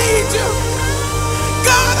 I need you.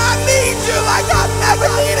 God, I need you like I've never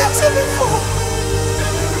needed you before.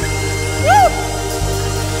 Woo.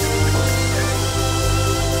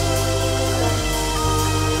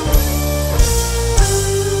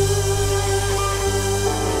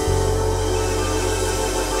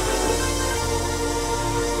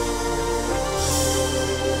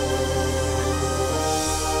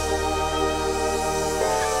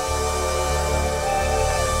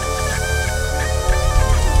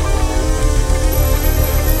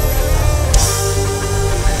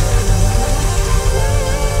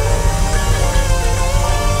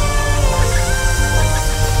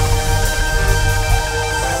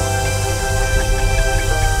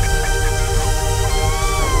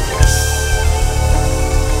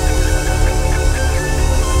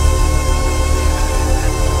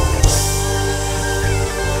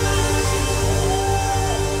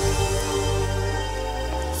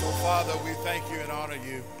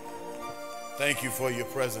 Thank you for your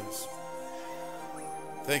presence.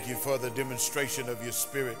 Thank you for the demonstration of your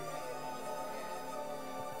spirit.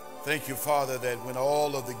 Thank you, Father, that when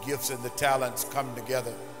all of the gifts and the talents come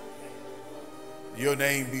together, your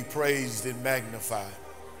name be praised and magnified.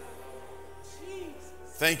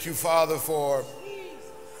 Thank you, Father, for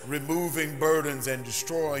removing burdens and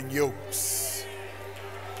destroying yokes.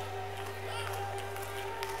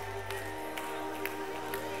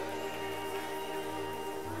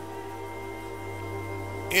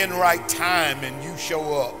 In right time, and you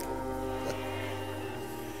show up.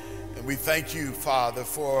 And we thank you, Father,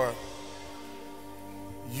 for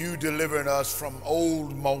you delivering us from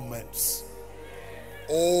old moments,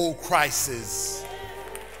 old crises,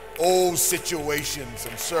 old situations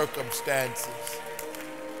and circumstances,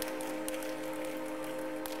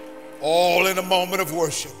 all in a moment of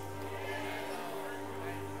worship.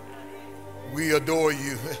 We adore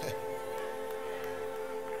you.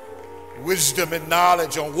 Wisdom and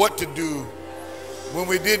knowledge on what to do when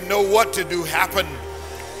we didn't know what to do happened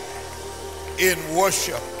in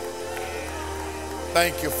worship.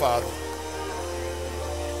 Thank you, Father.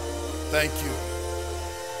 Thank you.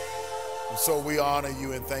 And so we honor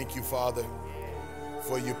you and thank you, Father,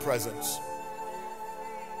 for your presence.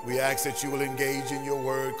 We ask that you will engage in your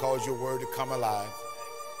word, cause your word to come alive.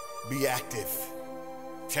 Be active.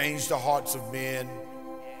 Change the hearts of men.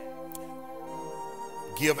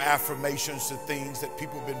 Give affirmations to things that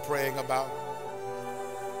people have been praying about.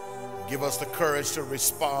 Give us the courage to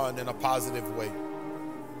respond in a positive way.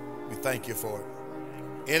 We thank you for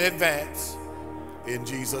it. In advance, in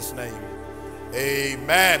Jesus' name,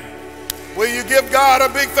 amen. Will you give God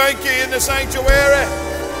a big thank you in the sanctuary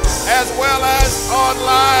as well as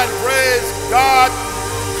online? Praise God.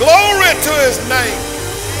 Glory to his name.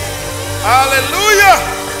 Hallelujah.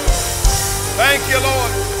 Thank you,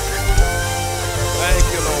 Lord.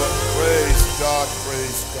 Thank you, Lord. Praise God.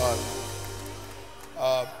 Praise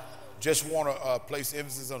God. Just want to place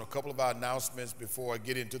emphasis on a couple of our announcements before I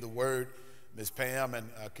get into the word. Ms. Pam and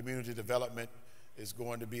Community Development is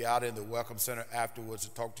going to be out in the Welcome Center afterwards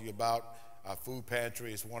to talk to you about our food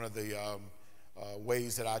pantry. It's one of the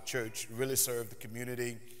ways that our church really serves the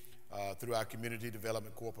community through our Community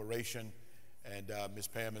Development Corporation. And Ms.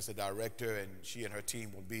 Pam is the director, and she and her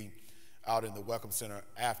team will be out in the Welcome Center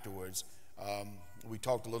afterwards. We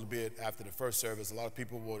talked a little bit after the first service. A lot of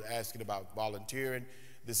people were asking about volunteering.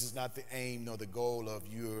 This is not the aim nor the goal of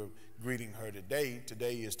your greeting her today.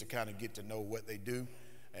 Today is to kind of get to know what they do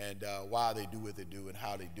and why they do what they do and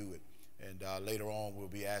how they do it. And later on, we'll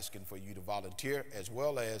be asking for you to volunteer as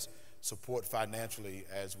well as support financially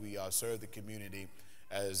as we serve the community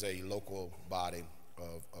as a local body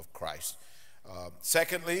of Christ.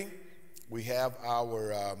 Secondly, we have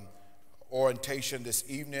our orientation this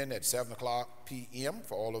evening at 7 o'clock p.m.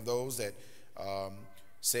 for all of those that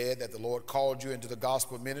said that the Lord called you into the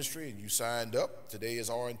gospel ministry and you signed up. Today is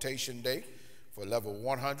orientation day for level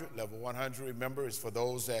 100. Level 100, remember, is for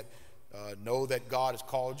those that know that God has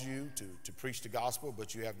called you to preach the gospel,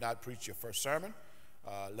 but you have not preached your first sermon.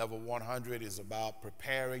 Level 100 is about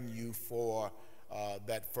preparing you for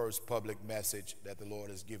that first public message that the Lord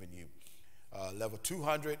has given you. Level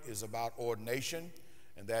 200 is about ordination,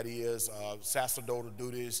 and that is sacerdotal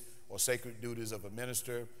duties or sacred duties of a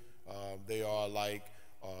minister. They are like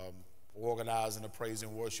organizing a praise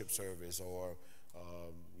and worship service, or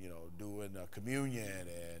doing a communion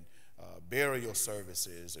and burial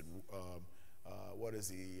services, and what is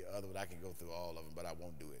the other one? I can go through all of them, but I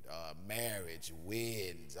won't do it. Marriage,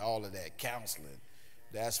 weddings, all of that, counseling.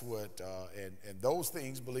 That's what, and those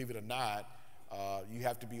things, believe it or not, you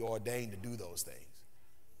have to be ordained to do those things.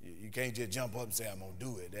 You can't just jump up and say, I'm going to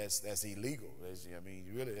do it. That's illegal.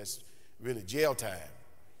 That's really jail time.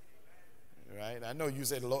 Right? I know you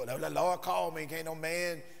say the Lord called me, can't no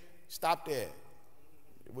man stop that.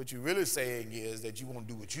 What you're really saying is that you want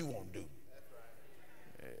to do what you want to do.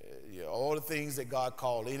 All the things that God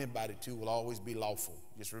called anybody to will always be lawful.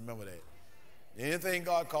 Just remember that. Anything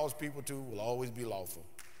God calls people to will always be lawful.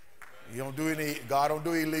 God don't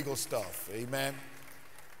do illegal stuff. Amen.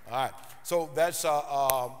 All right. So that's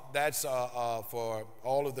for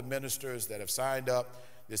all of the ministers that have signed up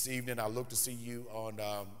this evening. I look to see you on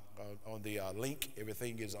the link.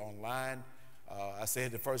 Everything is online. I said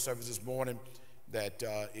in the first service this morning that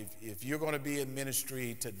if you're going to be in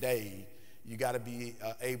ministry today, you got to be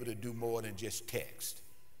able to do more than just text.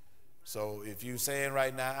 So if you're saying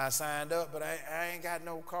right now, I signed up, but I ain't got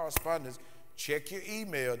no correspondence, check your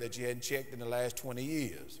email that you hadn't checked in the last 20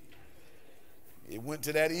 years. It went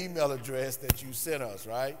to that email address that you sent us,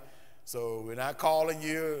 right? So we're not calling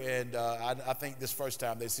you, and I think this first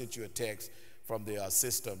time they sent you a text from the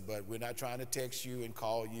system, but we're not trying to text you and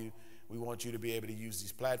call you. We want you to be able to use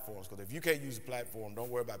these platforms, because if you can't use a platform, don't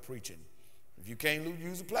worry about preaching. If you can't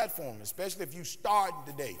use a platform, especially if you starting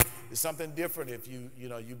today, it's something different if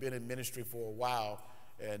you've been in ministry for a while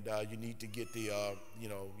and you need to get the,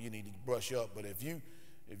 you need to brush up. But if you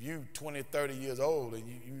 20, 30 years old and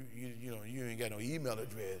you ain't got no email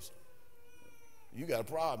address, you got a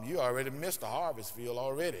problem. You already missed the harvest field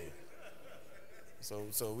already.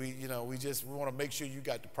 So we want to make sure you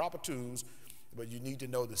got the proper tools, but you need to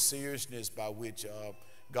know the seriousness by which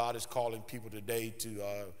God is calling people today to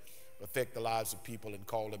affect the lives of people and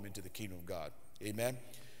call them into the kingdom of God. Amen.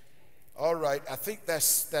 All right. I think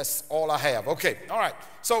that's all I have. Okay. All right.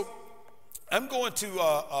 So I'm going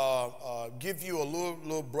to give you a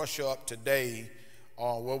little brush up today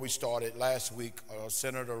on where we started last week,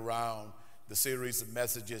 centered around the series of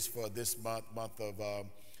messages for this month of,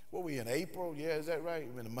 what we in April? Yeah, is that right?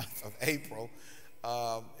 We're in the month of April.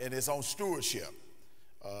 And it's on stewardship.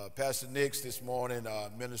 Pastor Nix this morning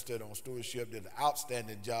ministered on stewardship, did an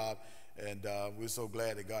outstanding job, and we're so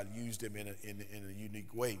glad that God used him in a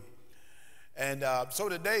unique way. And so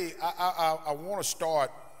today I want to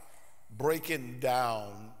start breaking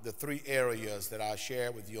down the three areas that I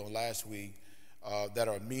shared with you on last week that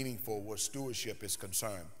are meaningful where stewardship is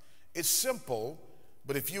concerned. It's simple,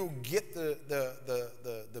 but if you get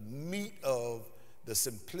the meat of the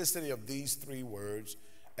simplicity of these three words,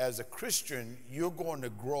 as a Christian, you're going to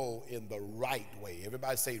grow in the right way.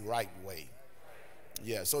 Everybody say right way.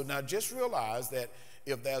 Yeah, so now just realize that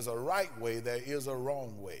if there's a right way, there is a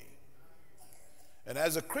wrong way. And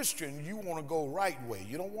as a Christian, you want to go right way.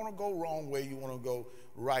 You don't want to go wrong way, you want to go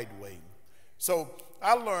right way. So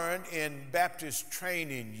I learned in Baptist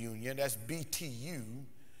Training Union, that's BTU,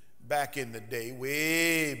 back in the day,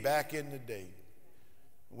 way back in the day,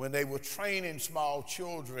 when they were training small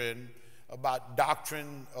children about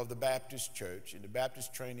doctrine of the Baptist Church in the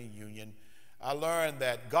Baptist Training Union, I learned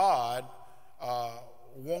that God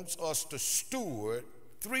wants us to steward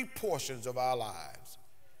three portions of our lives.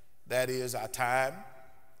 That is our time,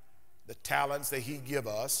 the talents that he give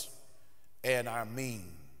us, and our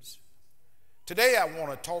means. Today I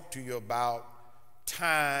want to talk to you about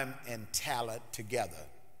time and talent together.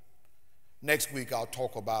 Next week I'll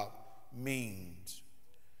talk about means.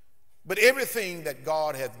 But everything that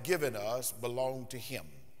God hath given us belongs to him.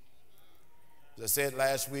 As I said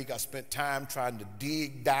last week, I spent time trying to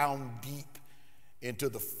dig down deep into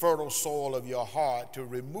the fertile soil of your heart to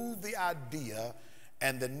remove the idea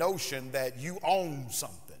and the notion that you own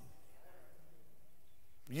something.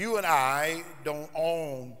 You and I don't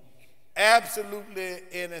own absolutely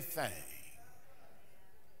anything,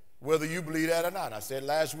 whether you believe that or not. I said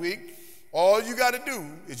last week, all you got to do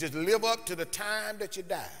is just live up to the time that you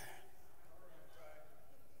die.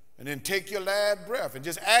 And then take your last breath and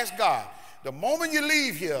just ask God, the moment you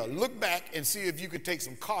leave here, look back and see if you can take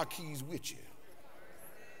some car keys with you.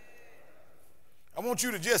 I want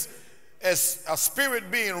you to just, as a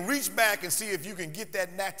spirit being, reach back and see if you can get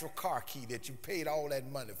that natural car key that you paid all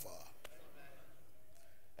that money for.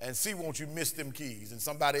 And see, won't you miss them keys? And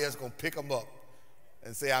somebody else going to pick them up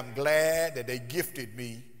and say, I'm glad that they gifted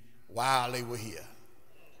me while they were here.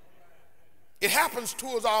 It happens to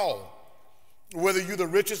us all, whether you're the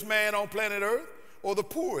richest man on planet Earth or the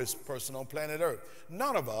poorest person on planet Earth.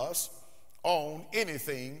 None of us own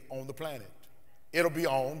anything on the planet. It'll be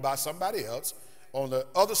owned by somebody else on the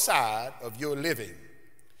other side of your living.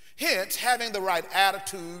 Hence, having the right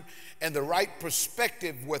attitude and the right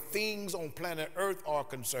perspective where things on planet Earth are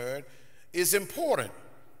concerned is important.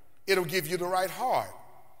 It'll give you the right heart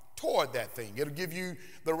toward that thing. It'll give you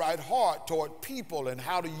the right heart toward people and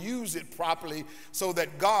how to use it properly so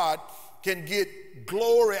that God can get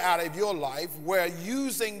glory out of your life, where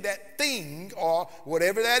using that thing or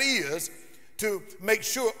whatever that is to make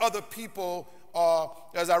sure other people are,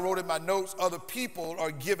 as I wrote in my notes, other people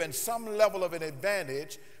are given some level of an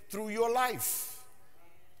advantage through your life.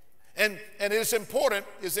 And it's important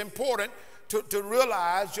to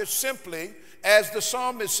realize just simply, as the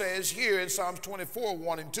psalmist says here in Psalms 24,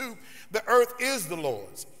 1 and 2, the earth is the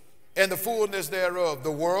Lord's, and the fullness thereof,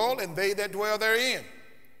 the world and they that dwell therein.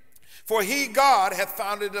 For he, God, hath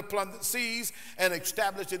founded it upon the seas and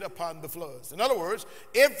established it upon the floods. In other words,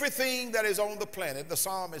 everything that is on the planet, the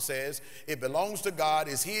psalmist says, it belongs to God,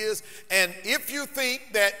 is his. And if you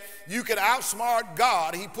think that you can outsmart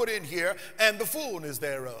God, he put in here, and the fullness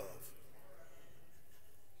thereof.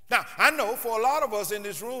 Now, I know for a lot of us in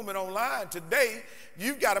this room and online today,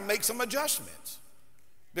 you've got to make some adjustments.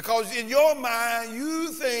 Because in your mind,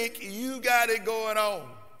 you think you got it going on.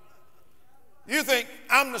 You think,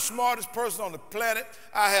 I'm the smartest person on the planet.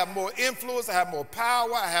 I have more influence, I have more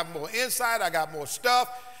power, I have more insight, I got more stuff.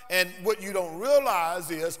 And what you don't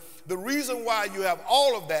realize is the reason why you have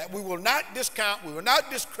all of that, we will not discount, we will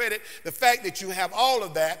not discredit the fact that you have all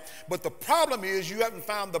of that, but the problem is you haven't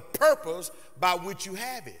found the purpose by which you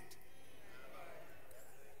have it.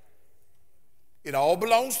 It all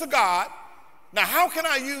belongs to God. Now, how can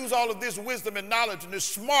I use all of this wisdom and knowledge and this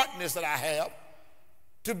smartness that I have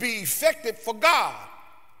to be effective for God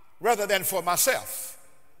rather than for myself?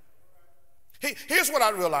 Here's what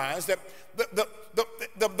I realized, that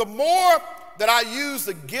the more that I use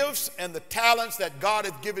the gifts and the talents that God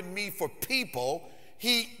has given me for people,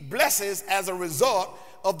 he blesses as a result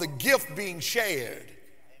of the gift being shared.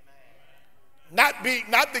 Not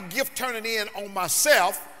the gift turning in on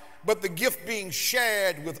myself, but the gift being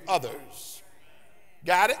shared with others.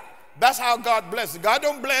 Got it? That's how God blesses. God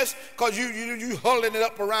don't bless because you holding it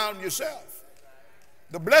up around yourself.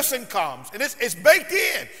 The blessing comes, and it's baked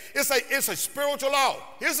in. It's a spiritual law.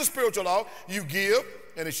 Here's the spiritual law. You give,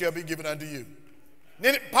 and it shall be given unto you.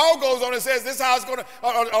 Then Paul goes on and says, this is how it's going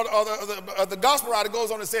to, the gospel writer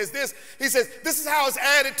goes on and says this. He says, this is how it's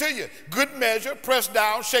added to you. Good measure, pressed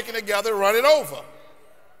down, shaken together, run it over.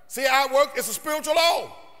 See how it works? It's a spiritual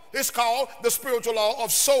law. It's called the spiritual law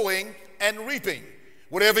of sowing and reaping.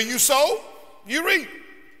 Whatever you sow, you reap.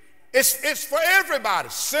 It's for everybody.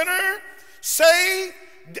 Sinner, saved,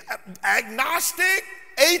 agnostic,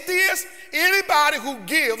 atheist, anybody who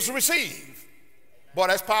gives, receive. Boy,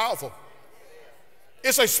 that's powerful.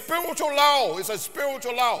 It's a spiritual law. It's a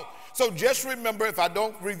spiritual law. So just remember, if I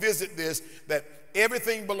don't revisit this, that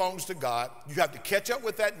everything belongs to God. You have to catch up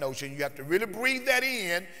with that notion. You have to really breathe that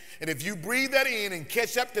in. And if you breathe that in and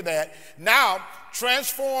catch up to that, now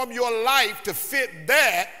transform your life to fit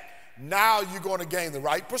that. Now you're going to gain the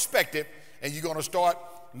right perspective, and you're going to start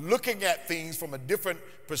looking at things from a different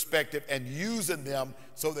perspective and using them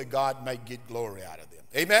so that God may get glory out of them.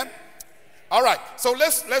 Amen? All right, so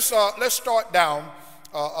let's start down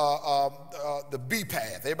the B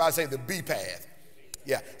path. Everybody say the B path.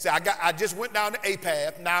 Yeah. See, I just went down the A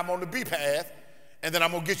path. Now I'm on the B path, and then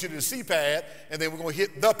I'm gonna get you to the C path, and then we're gonna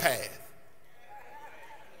hit the path.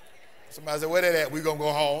 Somebody said, "Where that at?" We're gonna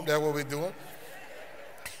go home. That's what we're doing.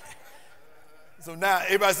 So now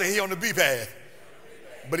everybody say he on the B path,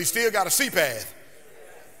 but he still got a C path.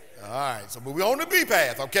 All right, so but we're on the B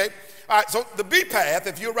path, okay? All right, so the B path,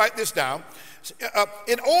 if you write this down,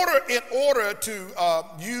 in order to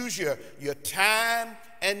use your time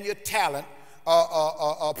and your talent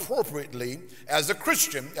appropriately as a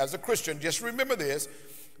Christian, just remember this.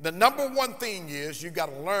 The number one thing is you got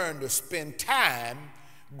to learn to spend time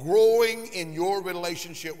growing in your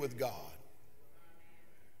relationship with God.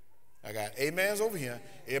 I got amens over here.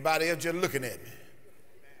 Everybody else just looking at me.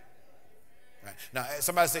 Right. Now,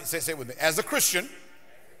 somebody say it with me. As a Christian,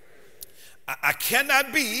 I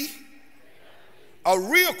cannot be a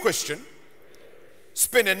real Christian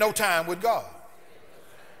spending no time with God.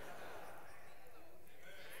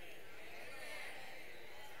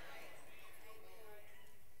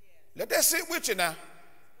 Let that sit with you now.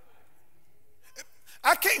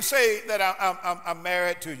 I can't say that I'm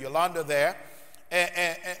married to Yolanda there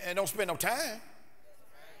and don't spend no time.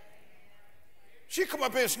 She come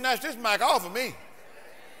up here and snatch this mic off of me.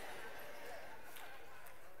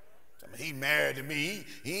 He married to me.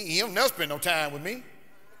 He don't never spend no time with me.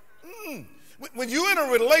 When you're in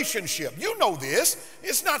a relationship, you know this.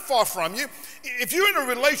 It's not far from you. If you're in a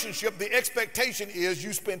relationship, the expectation is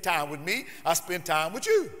you spend time with me, I spend time with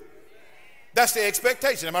you. That's the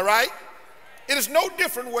expectation. Am I right? It is no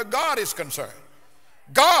different where God is concerned.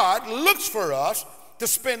 God looks for us to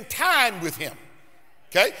spend time with him.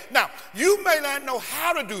 Okay? Now, you may not know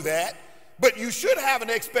how to do that, but you should have an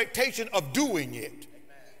expectation of doing it.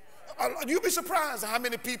 You'd be surprised how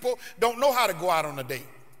many people don't know how to go out on a date.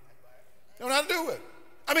 They don't know how to do it.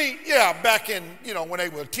 I mean, yeah, back in, when they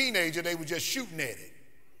were a teenager, they were just shooting at it.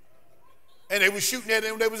 And they were shooting at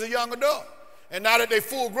it when they was a young adult. And now that they're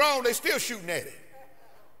full grown, they still shooting at it.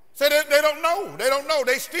 So they don't know. They don't know.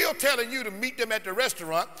 They still telling you to meet them at the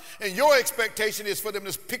restaurant, and your expectation is for them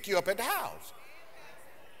to pick you up at the house.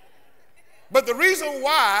 But the reason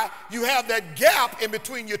why you have that gap in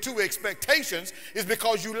between your two expectations is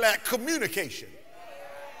because you lack communication.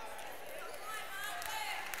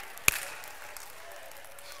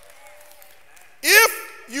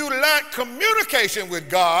 If you lack communication with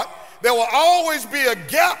God, there will always be a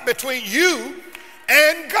gap between you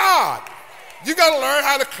and God. You got to learn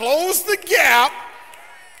how to close the gap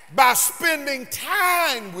by spending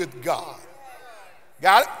time with God.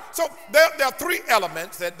 Got it? So there are three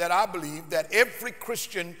elements that I believe that every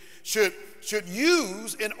Christian should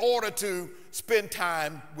use in order to spend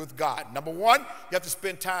time with God. Number one, you have to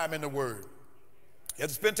spend time in the Word. You have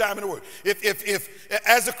to spend time in the Word. If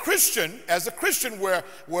as a Christian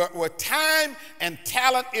where time and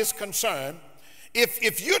talent is concerned,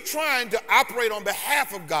 if you're trying to operate on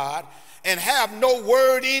behalf of God and have no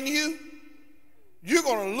Word in you, you're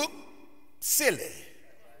going to look silly.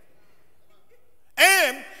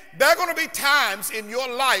 And there are going to be times in your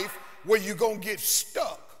life where you're going to get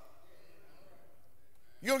stuck.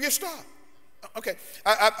 You're going to get stuck. Okay.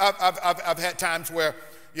 I've had times where,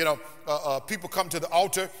 people come to the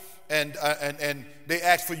altar and they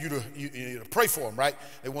ask for you to pray for them, right?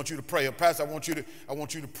 They want you to pray. Pastor, I want you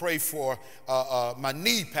to pray for my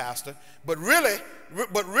need, Pastor. But really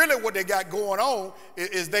what they got going on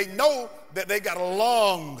is they know that they got a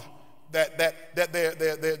lung that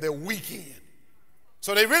they're weak in.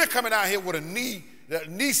 So they really coming out here with a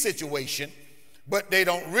knee situation, but they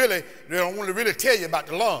don't want to really tell you about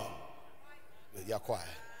the lung. Y'all quiet.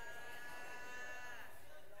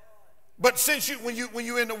 But since when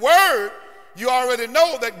you're in the Word, you already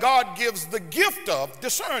know that God gives the gift of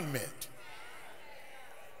discernment.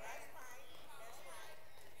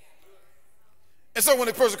 And so when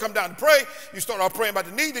the person come down to pray, you start off praying about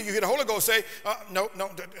the need, then you hear the Holy Ghost say, no,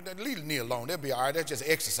 leave the knee alone. They'll be all right. That's just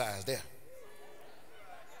exercise there.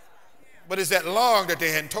 But it's that lung that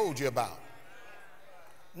they hadn't told you about.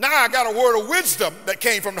 Now I got a word of wisdom that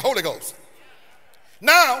came from the Holy Ghost.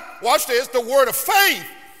 Now, watch this, the word of faith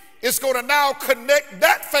is going to now connect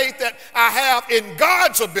that faith that I have in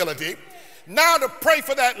God's ability now to pray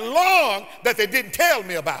for that lung that they didn't tell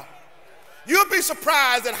me about. You'll be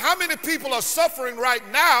surprised at how many people are suffering right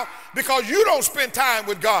now because you don't spend time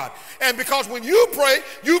with God. And because when you pray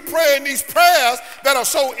in these prayers that are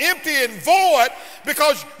so empty and void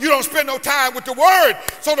because you don't spend no time with the Word.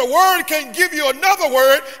 So the Word can give you another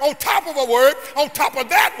word on top of a word, on top of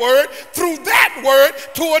that word, through that word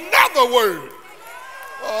to another word.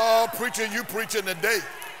 Oh, preacher, you preaching today.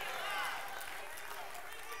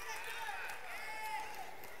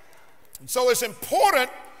 And so it's important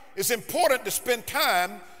to spend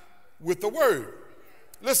time with the Word.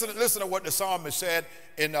 Listen to what the psalmist said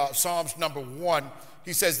in Psalms number 1,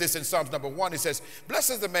 he says this in Psalms number 1. He says, blessed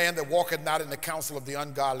is the man that walketh not in the counsel of the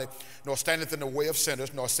ungodly, nor standeth in the way of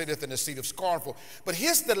sinners, nor sitteth in the seat of scornful. But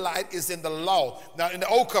his delight is in the law. Now, in the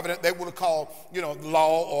Old Covenant, they would have called,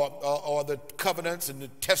 law or the covenants and the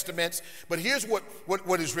testaments. But here's what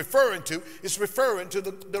it's referring to. It's referring to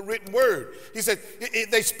the written word. He said,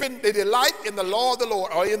 they delight in the law of the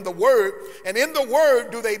Lord, or in the word. And in the word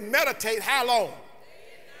do they meditate how long?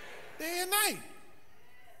 Day and night.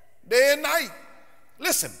 Day and night.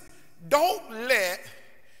 Listen, don't let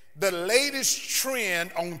the latest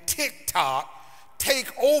trend on TikTok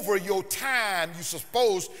take over your time you're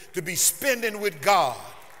supposed to be spending with God.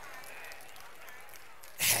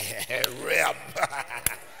 Rep.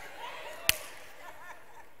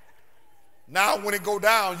 Now when it go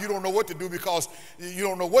down, you don't know what to do because you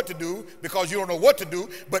don't know what to do because you don't know what to do.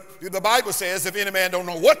 But the Bible says if any man don't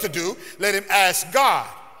know what to do, let him ask God.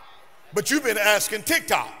 But you've been asking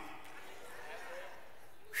TikTok.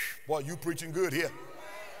 Boy, you preaching good here.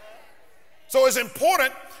 So it's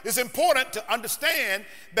important to understand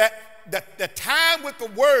that the time with the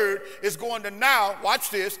word is going to now,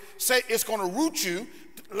 watch this, say it's going to root you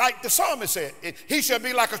like the psalmist said. He shall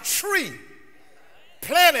be like a tree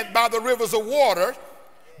planted by the rivers of water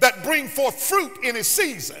that bring forth fruit in his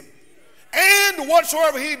season. And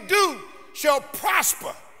whatsoever he do shall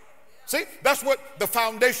prosper. See, that's what the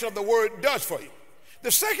foundation of the word does for you. The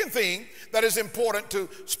second thing that is important to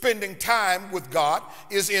spending time with God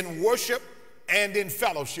is in worship and in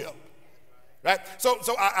fellowship, right? So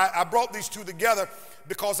I brought these two together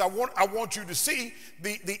because I want you to see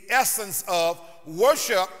the essence of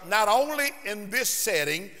worship, not only in this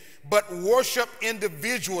setting, but worship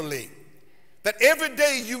individually. That every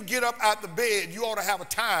day you get up out the bed, you ought to have a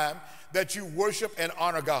time that you worship and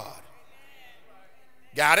honor God.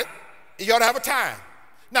 Got it? You ought to have a time.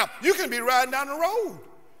 Now, you can be riding down the road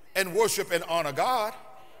and worship and honor God.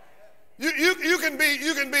 You can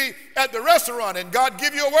be at the restaurant and God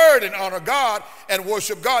give you a word and honor God and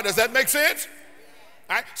worship God. Does that make sense?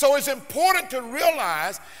 All right? So it's important to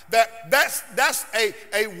realize that that's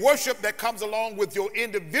a worship that comes along with your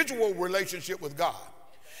individual relationship with God.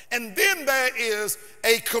 And then there is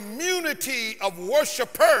a community of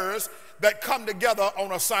worshipers that come together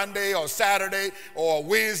on a Sunday or Saturday or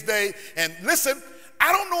Wednesday. And listen,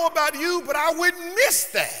 I don't know about you, but I wouldn't miss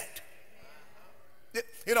that.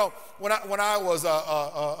 When I was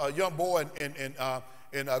a young boy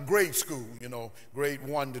in grade school, grade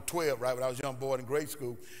 1 to 12, right? When I was a young boy in grade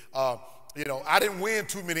school, I didn't win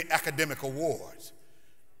too many academic awards.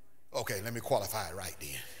 Okay, let me qualify it right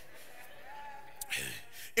then.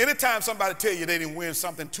 Anytime somebody tell you they didn't win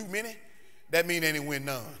something too many, that means they didn't win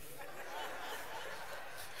none.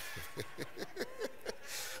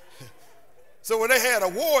 So when they had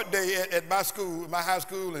award day at my school, my high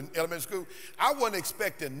school and elementary school, I wasn't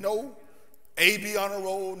expecting no AB honor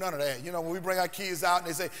roll, none of that. When we bring our kids out and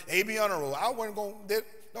they say AB honor roll, I wasn't going,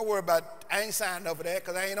 don't worry about it. I ain't signed up for that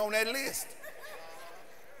because I ain't on that list.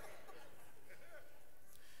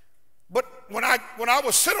 But when I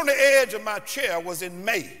was sitting on the edge of my chair was in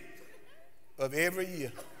May of every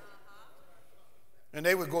year. And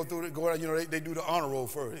they would go they do the honor roll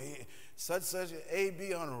first. Such an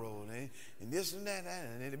A-B honor roll, and this and that,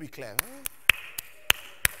 and they'd be clapping.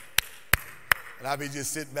 And I'd be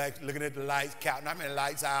just sitting back looking at the lights, counting how many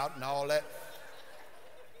lights out and all that.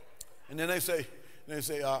 And then they say,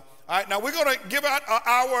 all right, now we're going to give out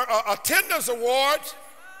our attendance awards.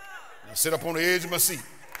 I sit up on the edge of my seat.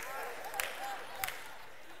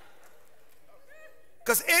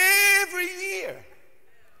 Because every year,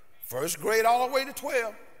 first grade all the way to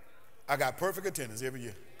 12, I got perfect attendance every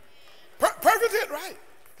year. Perfect attendance, right?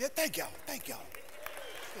 Yeah, thank y'all.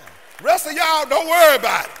 Yeah. Rest of y'all, don't worry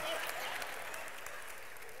about it.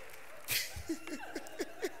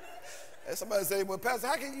 And somebody say, well, Pastor,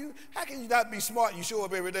 how can you not be smart? You show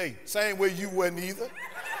up every day. Same way you wasn't either.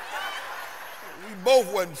 We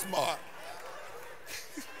both wasn't smart.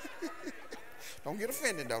 Don't get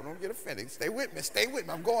offended, though. Don't get offended. Stay with me.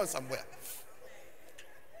 I'm going somewhere.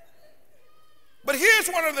 But here's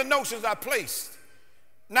one of the notions I placed,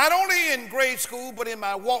 not only in grade school, but in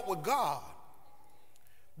my walk with God,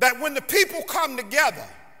 that when the people come together,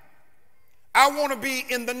 I want to be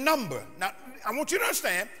in the number. Now, I want you to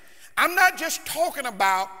understand, I'm not just talking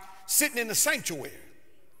about sitting in the sanctuary.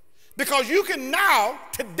 Because you can now,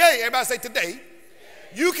 today, everybody say today,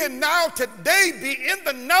 you can now today be in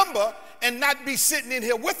the number and not be sitting in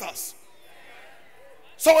here with us.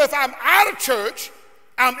 So if I'm out of church,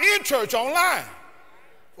 I'm in church online.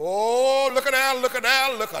 Oh, look at that, look at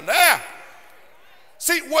that, look at that.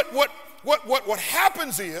 See, what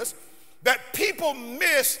happens is that people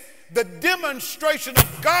miss the demonstration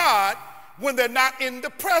of God when they're not in the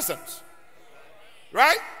presence.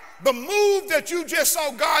 Right? The move that you just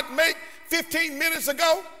saw God make 15 minutes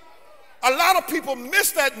ago, a lot of people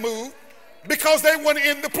missed that move because they weren't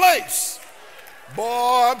in the place.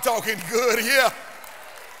 Boy, I'm talking good here.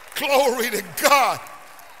 Glory to God.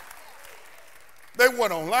 They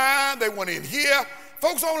weren't online. They weren't in here.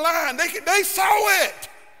 Folks online, they saw it.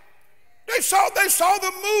 They saw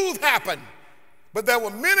the move happen. But there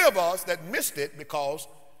were many of us that missed it because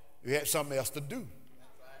we had something else to do.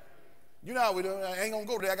 You know how we do. I ain't going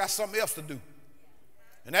to go there. I got something else to do.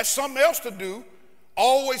 And that something else to do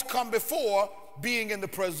always come before being in the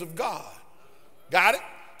presence of God. Got it?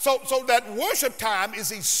 So that worship time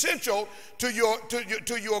is essential to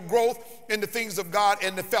your growth in the things of God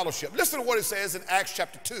and the fellowship. Listen to what it says in Acts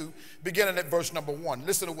chapter 2, beginning at verse number 1.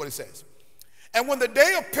 Listen to what it says. And when the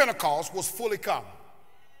day of Pentecost was fully come,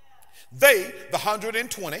 they, the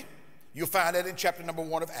 120, you'll find that in chapter number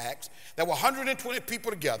 1 of Acts, there were 120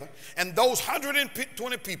 people together, and those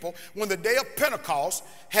 120 people, when the day of Pentecost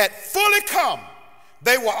had fully come,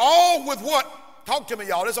 they were all with what? Talk to me,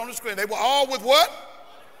 y'all. It's on the screen. They were all with what?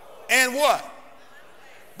 And what?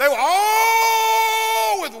 They were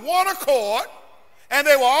all with one accord, and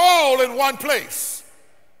they were all in one place.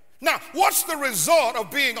 Now, what's the result of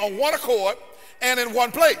being on one accord and in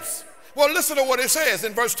one place? Well, listen to what it says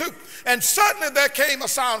in verse 2. And suddenly there came a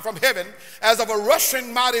sound from heaven as of a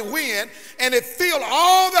rushing mighty wind, and it filled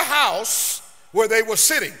all the house where they were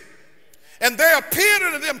sitting. And there appeared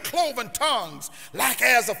unto them cloven tongues like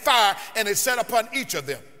as of fire, and it sat upon each of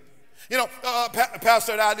them. You know,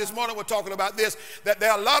 Pastor and I this morning were talking about this, that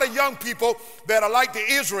there are a lot of young people that are like the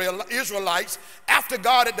Israelites. After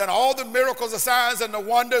God had done all the miracles, the signs, and the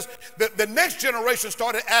wonders, the next generation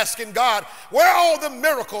started asking God, where are all the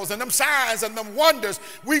miracles and them signs and them wonders?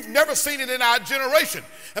 We've never seen it in our generation.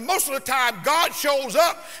 And most of the time, God shows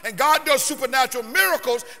up and God does supernatural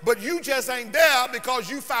miracles, but you just ain't there because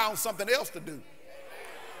you found something else to do.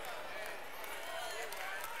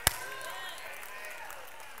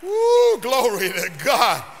 Woo, glory to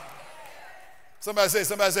God. Somebody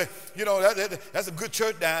say, you know, that's a good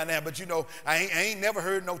church down there, but you know, I ain't never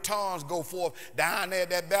heard no tongues go forth down there at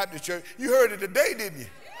that Baptist church. You heard it today, didn't you?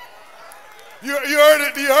 You heard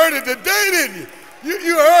it today, didn't you?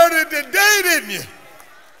 You heard it today, didn't you?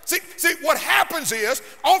 See, what happens is,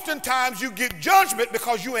 oftentimes you get judgment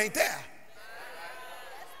because you ain't there.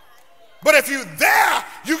 But if you're there,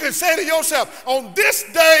 you can say to yourself, on this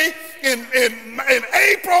day in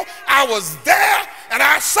April, I was there and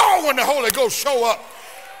I saw when the Holy Ghost show up.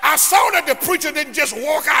 I saw that the preacher didn't just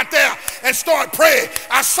walk out there and start praying.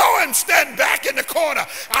 I saw him stand back in the corner.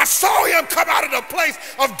 I saw him come out of the place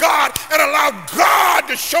of God and allow God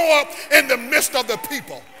to show up in the midst of the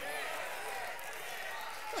people.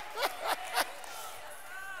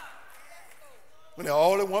 When they're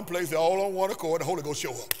all in one place, they're all on one accord, the Holy Ghost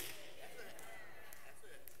show up.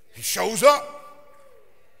 He shows up,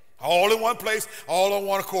 all in one place, all on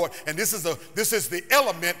one accord. And this is the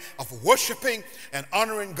element of worshiping and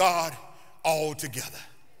honoring God all together.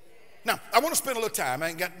 Now, I want to spend a little time, I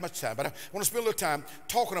ain't got much time, but I want to spend a little time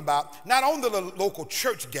talking about not only the local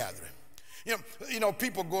church gathering. You know,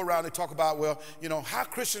 people go around and talk about, well, you know, how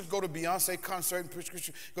Christians go to Beyonce concert and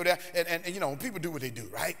Christians go there, and you know, people do what they do,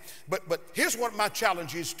 right? But here's what my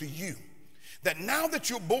challenge is to you, that now that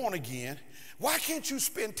you're born again, why can't you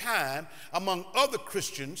spend time among other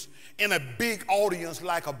Christians in a big audience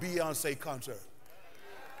like a Beyonce concert?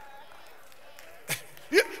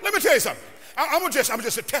 Yeah, let me tell you something. I'm just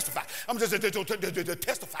to testify. I'm just to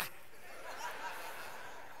testify.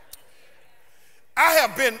 I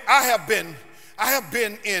have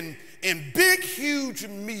been in big, huge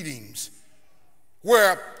meetings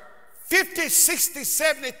where 50, 60,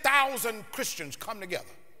 70,000 Christians come together.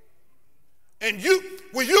 And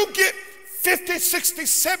when you get 50, 60,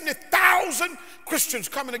 70,000 Christians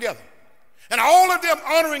coming together, and all of them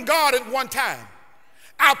honoring God at one time,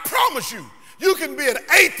 I promise you, you can be an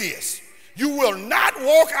atheist. You will not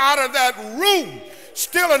walk out of that room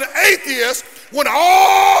still an atheist when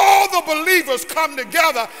all the believers come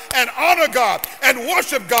together and honor God and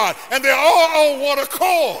worship God, and they're all on one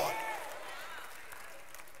accord.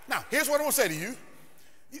 Now, here's what I want to say to you.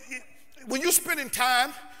 When you're spending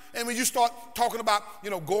time and when you start talking about, you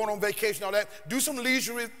know, going on vacation, all that, do some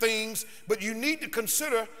leisurely things, but you need to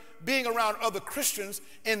consider being around other Christians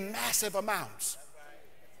in massive amounts,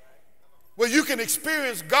 where you can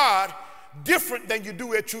experience God different than you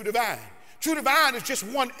do at TrueDivine. TrueDivine is just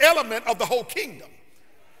one element of the whole kingdom.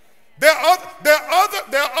 There are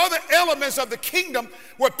other elements of the kingdom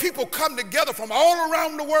where people come together from all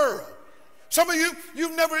around the world Some of you,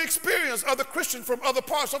 you've never experienced other Christians from other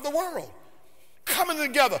parts of the world coming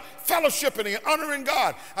together, fellowshipping and honoring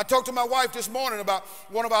God. I talked to my wife this morning about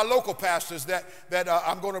one of our local pastors that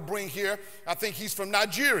I'm going to bring here. I think he's from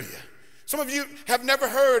Nigeria. Some of you have never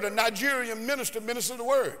heard a Nigerian minister the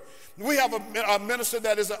word. We have a minister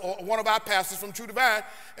that is one of our pastors from TrueDivine,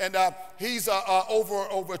 and he's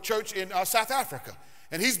over a church in South Africa.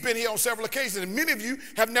 And he's been here on several occasions, and many of you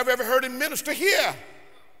have never ever heard him minister here.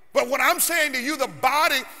 But what I'm saying to you, the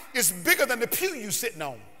body is bigger than the pew you're sitting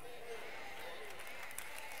on.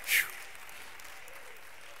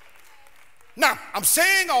 Now, I'm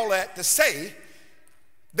saying all that to say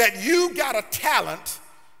that you got a talent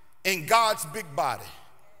in God's big body.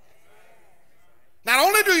 Not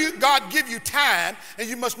only do God give you time, and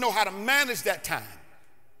you must know how to manage that time,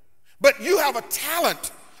 but you have a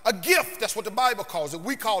talent, a gift. That's what the Bible calls it.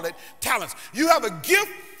 We call it talents. You have a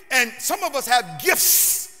gift, and some of us have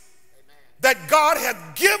gifts that God has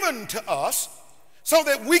given to us so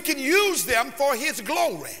that we can use them for his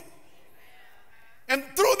glory. And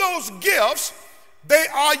through those gifts, they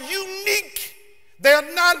are unique.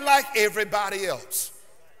 They're not like everybody else.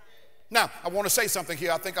 Now, I want to say something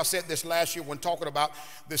here. I think I said this last year when talking about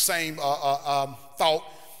the same thought.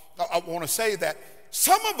 I want to say that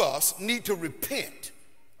some of us need to repent.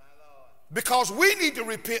 Because we need to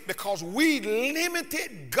repent because we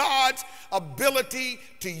limited God's ability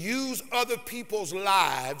to use other people's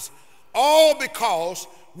lives, all because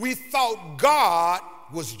we thought God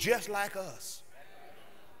was just like us.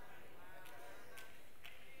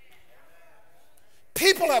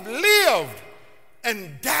 People have lived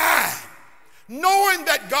and died knowing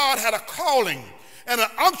that God had a calling and an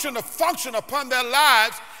unction to function upon their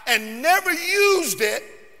lives and never used it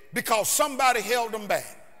because somebody held them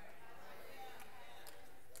back.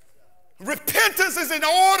 Repentance is in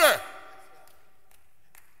order.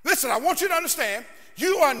 Listen, I want you to understand,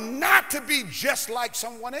 you are not to be just like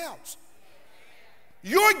someone else.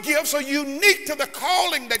 Your gifts are unique to the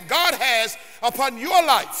calling that God has upon your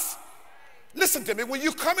life. Listen to me, when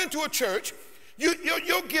you come into a church,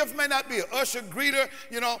 your gift may not be an usher, greeter,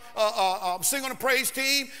 sing on the praise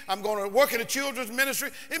team. I'm going to work in the children's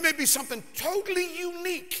ministry. It may be something totally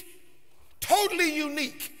unique. Totally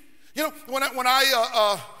unique. You know,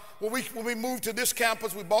 when we moved to this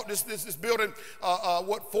campus, we bought this building,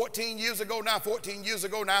 14 years ago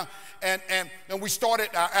now, and we started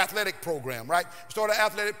our athletic program, right? We started an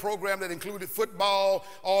athletic program that included football,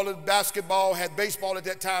 all of basketball, had baseball at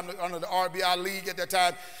that time under the RBI league at that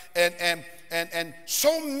time, and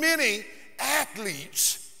so many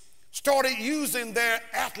athletes started using their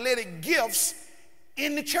athletic gifts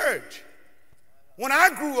in the church. When I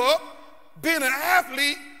grew up, being an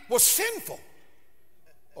athlete was sinful.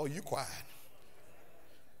 Oh, you quiet.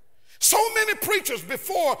 So many preachers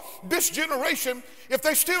before this generation, if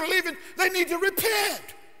they're still living, they need to repent.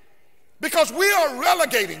 Because we have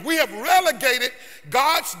relegated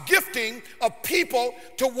God's gifting of people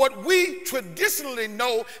to what we traditionally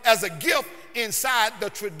know as a gift inside the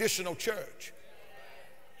traditional church.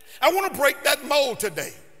 I want to break that mold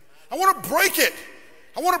today. I want to break it.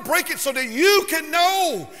 I want to break it so that you can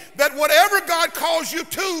know that whatever God calls you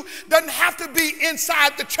to doesn't have to be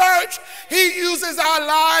inside the church. He uses our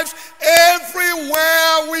lives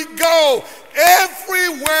everywhere we go.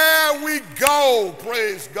 Everywhere we go.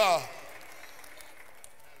 Praise God.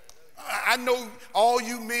 I know all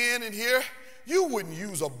you men in here, you wouldn't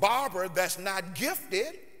use a barber that's not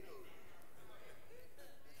gifted.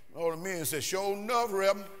 All the men said, "Sure enough,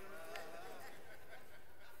 Reverend."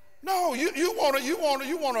 No, you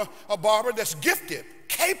want a barber that's gifted,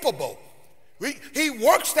 capable. He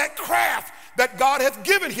works that craft that God has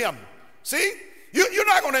given him. See? You're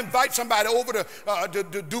not going to invite somebody over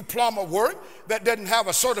to do plumber work that doesn't have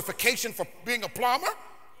a certification for being a plumber.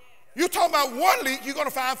 You're talking about one leak, you're going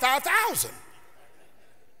to find 5,000.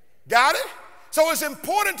 Got it? So it's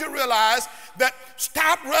important to realize that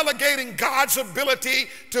stop relegating God's ability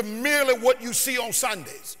to merely what you see on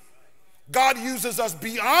Sundays. God uses us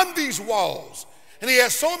beyond these walls. And he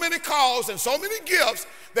has so many calls and so many gifts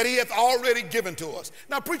that he hath already given to us.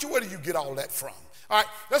 Now, preacher, where do you get all that from? All right,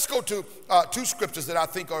 let's go to two scriptures that I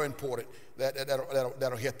think are important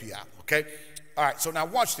that'll help you out, okay? All right, so now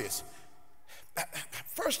watch this.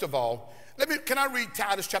 First of all, can I read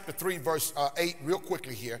Titus chapter 3, verse 8 real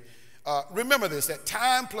quickly here? Remember this, that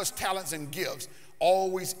time plus talents and gifts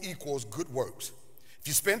always equals good works. If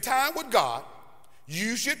you spend time with God,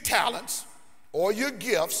 use your talents or your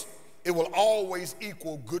gifts, it will always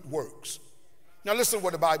equal good works. Now listen to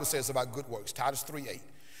what the Bible says about good works, Titus 3:8.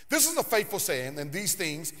 This is a faithful saying, and these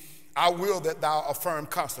things I will that thou affirm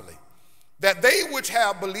constantly, that they which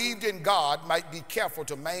have believed in God might be careful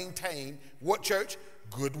to maintain, what church?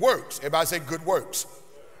 Good works. Everybody say good works.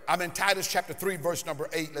 I'm in Titus chapter 3, verse number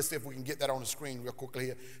 8. Let's see if we can get that on the screen real quickly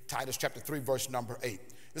here. Titus chapter 3, verse number 8.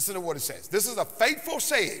 Listen to what it says. This is a faithful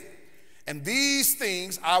saying, and these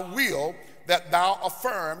things I will that thou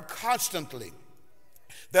affirm constantly,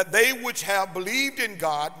 that they which have believed in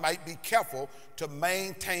God might be careful to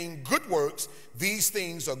maintain good works. These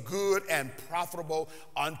things are good and profitable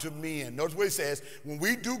unto men. Notice what it says. When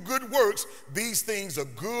we do good works, these things are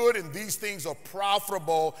good and these things are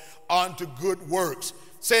profitable unto good works.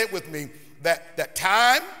 Say it with me, that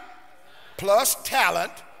time plus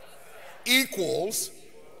talent equals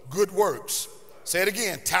good works. Say it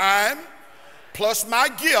again. Time plus my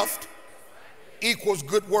gift equals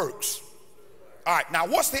good works. All right, now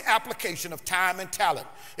what's the application of time and talent?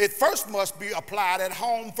 It first must be applied at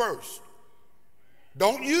home first.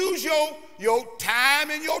 Don't use your time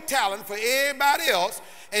and your talent for everybody else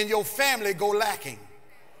and your family go lacking.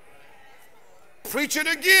 Preach it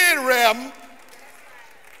again, Rem.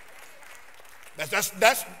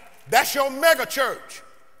 That's your mega church.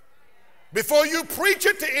 Before you preach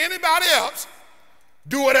it to anybody else,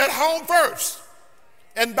 do it at home first.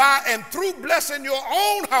 And through blessing your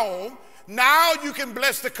own home, now you can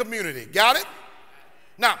bless the community. Got it?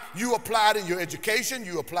 Now, you applied in your education,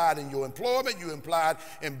 you applied in your employment, you applied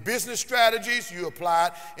in business strategies, you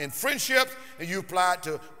applied in friendships, and you applied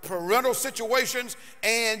to parental situations,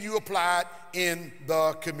 and you applied in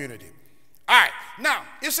the community. All right, now,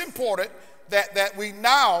 it's important that we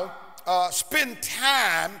now spend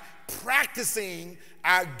time practicing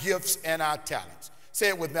our gifts and our talents. Say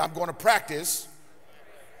it with me. I'm going to practice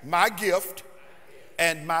my gift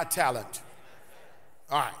and my talent.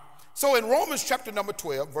 All right. So in Romans chapter number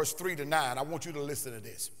 12, verse 3 to 9, I want you to listen to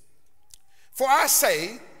this. For I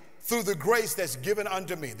say, through the grace that's given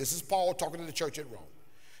unto me, this is Paul talking to the church at Rome,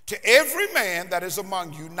 to every man that is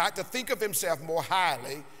among you, not to think of himself more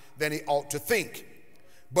highly than he ought to think,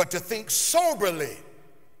 but to think soberly,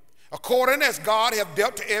 according as God hath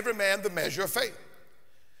dealt to every man the measure of faith.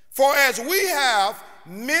 For as we have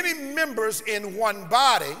many members in one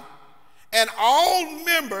body, and all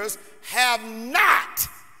members have not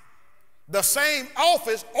the same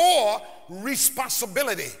office or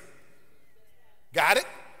responsibility. Got it?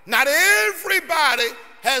 Not everybody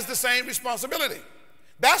has the same responsibility.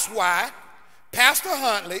 That's why Pastor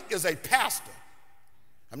Huntley is a pastor.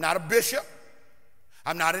 I'm not a bishop.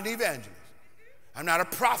 I'm not an evangelist. I'm not a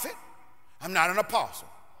prophet. I'm not an apostle.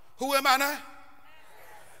 Who am I now?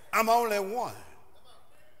 I'm only one.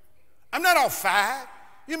 I'm not all five.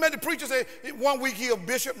 You met the preacher say, 1 week he a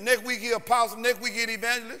bishop, next week he a apostle, next week he an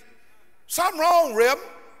evangelist. Something wrong, Reb.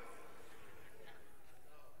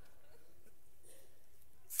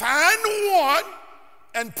 Find one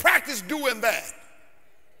and practice doing that.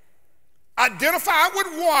 Identify with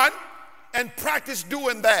one and practice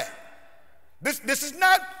doing that. This is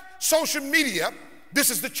not social media. This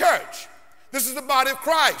is the church. This is the body of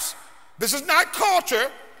Christ. This is not culture.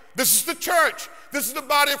 This is the church. This is the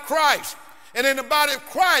body of Christ. And in the body of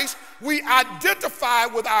Christ, we identify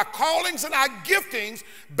with our callings and our giftings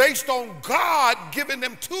based on God giving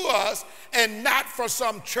them to us and not for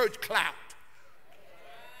some church clout.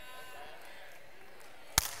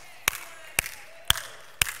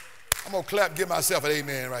 I'm going to clap, give myself an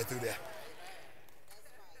amen right through there.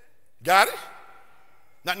 Got it?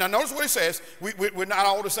 Now notice what it says. We're not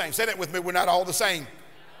all the same. Say that with me. We're not all the same.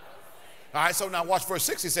 All right, so now watch verse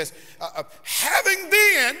 6. He says, having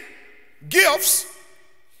then gifts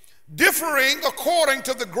differing according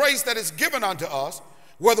to the grace that is given unto us,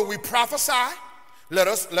 whether we prophesy,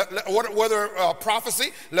 whether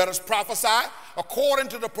prophecy, let us prophesy according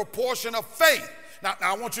to the proportion of faith. Now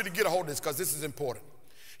I want you to get a hold of this because this is important.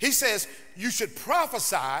 He says you should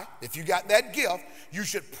prophesy, if you got that gift, you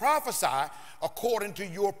should prophesy according to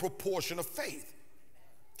your proportion of faith.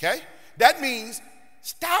 Okay? That means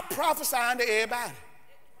stop prophesying to everybody.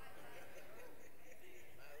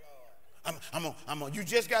 You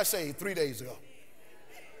just got saved 3 days ago.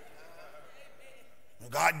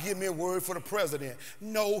 God give me a word for the president.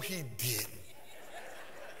 No, he didn't.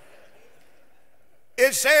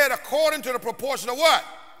 It said according to the proportion of what?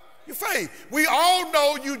 Your faith. We all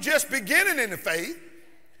know you just beginning in the faith.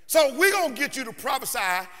 So we're going to get you to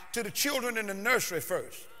prophesy to the children in the nursery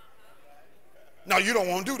first. No, you don't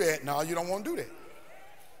want to do that. No, you don't want to do that.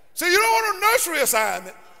 So you don't want a nursery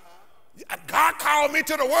assignment. God called me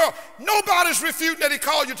to the world. Nobody's refuting that he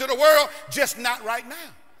called you to the world, just not right now.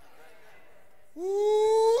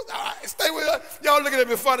 Ooh, all right, stay with us. Y'all looking at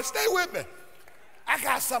me funny. Stay with me. I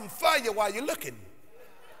got something for you while you're looking.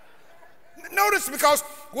 Notice, because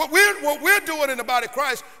what we're doing in the body of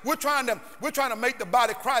Christ, we're trying to make the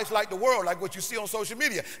body of Christ like the world, like what you see on social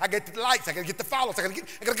media. I get the likes, I gotta get the followers, I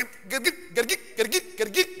gotta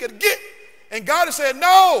get. And God has said,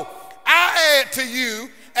 no, I add to you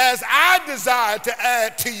as I desire to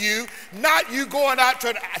add to you, not you going out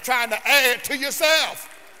trying to add to yourself.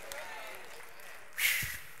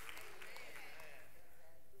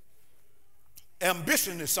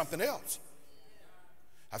 Ambition is something else.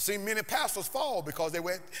 I've seen many pastors fall because they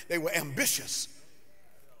were ambitious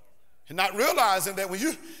and not realizing that when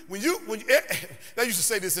you they used to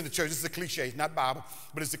say this in the church. This is a cliche. It's not Bible,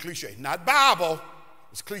 but it's a cliche. Not Bible.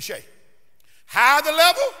 It's cliche. Higher the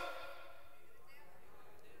level.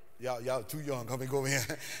 Y'all too young. Come and go over here.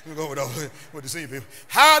 Let me go over with the senior people.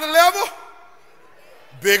 Higher the level,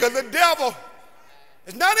 bigger the devil.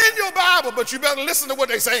 It's not in your Bible, but you better listen to what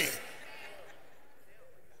they're saying.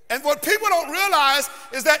 And what people don't realize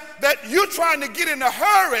is that you're trying to get in a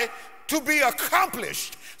hurry to be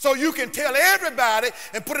accomplished so you can tell everybody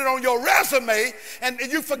and put it on your resume, and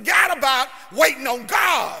you forgot about waiting on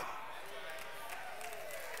God.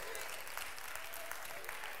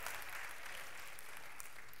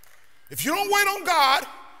 If you don't wait on God,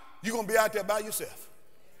 you're going to be out there by yourself.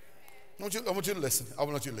 I want you to listen.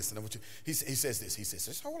 He says this. He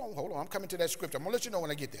says, hold on. I'm coming to that scripture. I'm going to let you know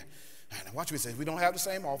when I get there. All right, watch what he says. We don't have the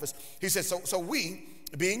same office. He says, so we,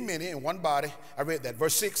 being many in one body, I read that.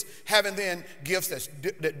 Verse 6, having then gifts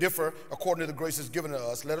that differ according to the graces given to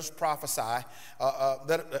us, let us prophesy.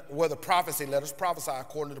 Whether prophecy, let us prophesy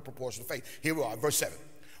according to the proportion of faith. Here we are, verse 7.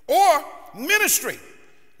 Or ministry.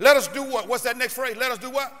 Let us do what? What's that next phrase? Let us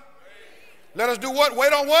do what? Let us do what?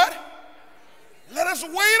 Wait on what? Let us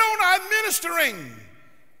wait on our ministering.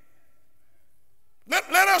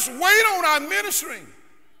 Let us wait on our ministering.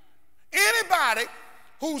 Anybody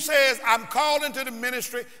who says, I'm called into the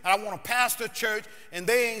ministry and I want to pastor a church, and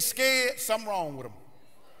they ain't scared, something wrong with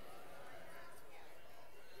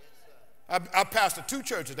them. I pastored 2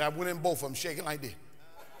 churches. I went in both of them shaking like this.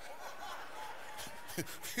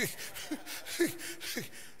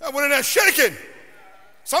 I went in there shaking.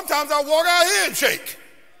 Sometimes I walk out here and shake.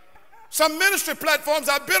 Some ministry platforms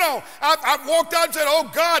I've been on, I've walked out and said,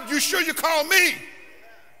 oh God, you sure you called me?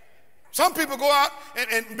 Some people go out,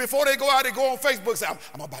 and before they go out, they go on Facebook and say,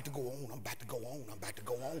 I'm about to go on, I'm about to go on, I'm about to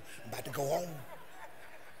go on, I'm about to go on.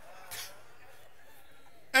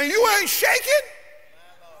 And you ain't shaking?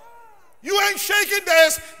 You ain't shaking.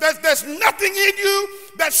 There's nothing in you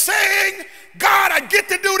that's saying, God, I get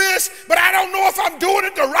to do this, but I don't know if I'm doing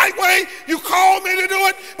it the right way. You called me to do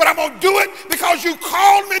it, but I'm going to do it because you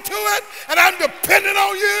called me to it, and I'm dependent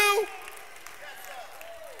on you.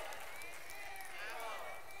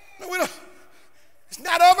 No, it's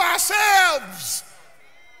not of ourselves.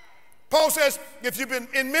 Paul says, if you've been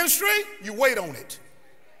in ministry, you wait on it.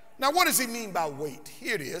 Now, what does he mean by wait?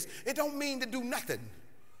 Here it is. It don't mean to do nothing.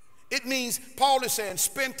 It means, Paul is saying,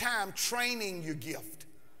 spend time training your gift.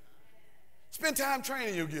 Spend time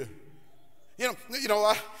training your gift. You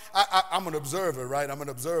know, I'm an observer, right? I'm an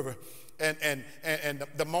observer. And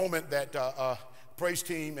the moment that praise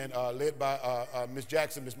team and led by Miss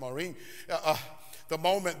Jackson, Miss Maureen, the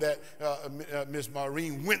moment that Miss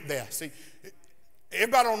Maureen went there. See,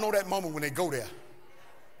 everybody don't know that moment when they go there.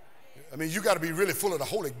 I mean, you got to be really full of the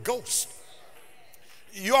Holy Ghost.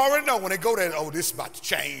 You already know when they go there, oh, this is about to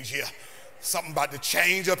change here. Something about to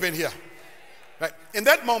change up in here. Right? In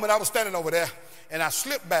that moment, I was standing over there, and I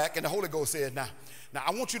slipped back, and the Holy Ghost said, now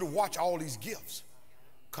I want you to watch all these gifts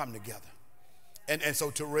come together. And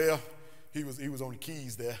so Terrell, he was on the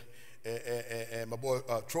keys there, and my boy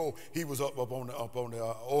Tro, he was up on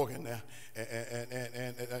the organ there,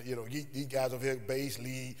 and you know, these guys over here, bass,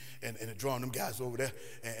 lead, and the drum, them guys over there,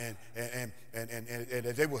 and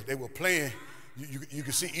they were playing. You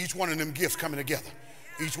can see each one of them gifts coming together.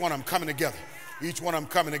 Each one of them coming together. Each one of them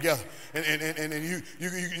coming together. And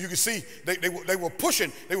you can see they were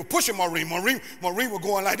pushing. They were pushing Maureen. Maureen were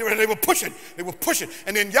going like that. They were pushing. They were pushing.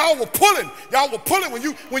 And then y'all were pulling. Y'all were pulling.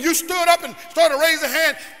 When you stood up and started raising a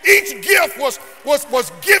hand, each gift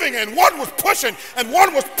was giving, and one was pushing, and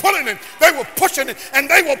one was pulling, and they were pushing, and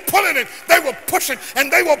they were pulling, and they were pushing, and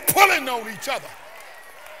they were pulling on each other.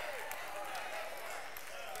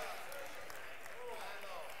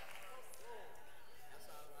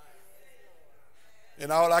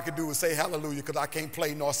 And all I could do was say hallelujah because I can't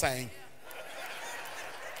play nor sing.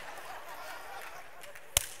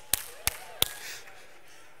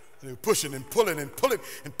 They were pushing and pulling and pulling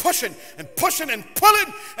and pushing and pushing and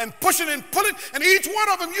pulling and pushing and pulling. And each one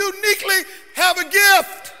of them uniquely have a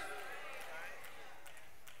gift.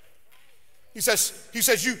 He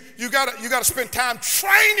says you gotta spend time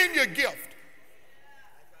training your gift.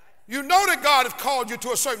 You know that God has called you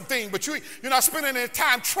to a certain thing, but you're not spending any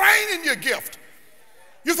time training your gift.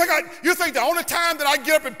 You think the only time that I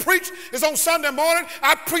get up and preach is on Sunday morning?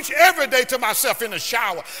 I preach every day to myself in the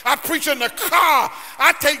shower. I preach in the car.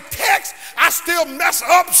 I take texts. I still mess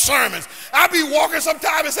up sermons. I be walking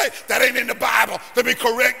sometimes and say, that ain't in the Bible. Let me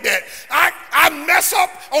correct that. I mess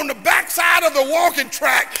up on the backside of the walking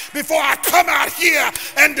track before I come out here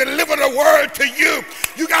and deliver the word to you.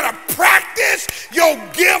 You got to practice your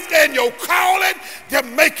gift and your calling to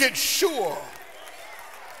make it sure.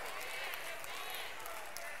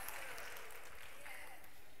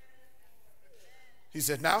 He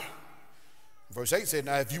said, now, verse 8 said,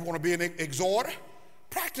 now, if you want to be an exhorter,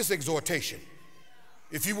 practice exhortation.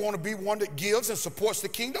 If you want to be one that gives and supports the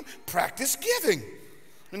kingdom, practice giving.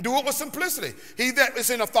 And do it with simplicity. He that is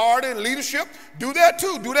in authority and leadership, do that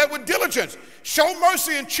too. Do that with diligence. Show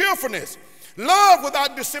mercy and cheerfulness. Love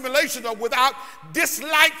without dissimulation or without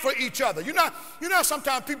dislike for each other. You know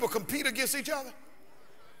sometimes people compete against each other?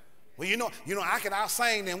 Well, you know, I can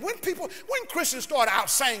out-sing them. When Christians start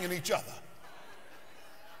out-singing each other?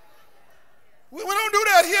 We don't do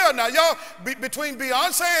that here now. Y'all, between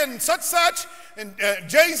Beyonce and such, and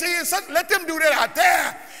Jay-Z and such, let them do that out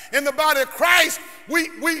there. In the body of Christ,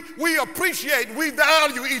 we appreciate, we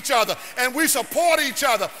value each other, and we support each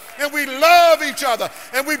other, and we love each other,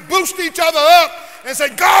 and we boost each other up and say,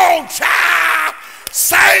 go, child,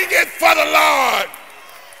 sing it for the Lord.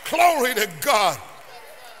 Glory to God.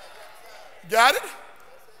 Got it?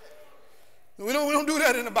 We don't do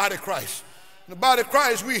that in the body of Christ. In the body of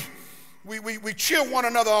Christ, we cheer one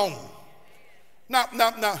another on.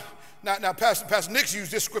 Now, Pastor Nick's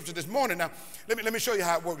used this scripture this morning. Now, let me show you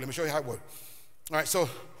how it worked. All right, so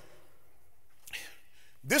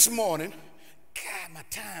this morning, God, my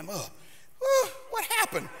time up. What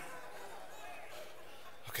happened?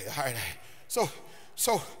 Okay, all right.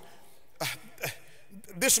 So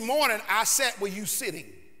this morning, I sat where you sitting.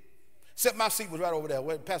 Except my seat was right over there.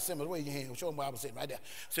 Pastor Simmons, wave your hand. Show him where I was sitting right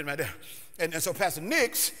there. And so Pastor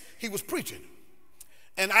Nick's, he was preaching.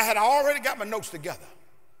 And I had already got my notes together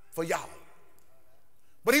for y'all.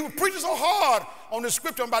 But he was preaching so hard on the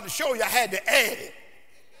scripture I'm about to show you, I had to add it.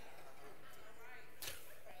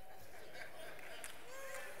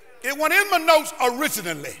 It went in my notes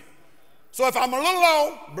originally. So if I'm a little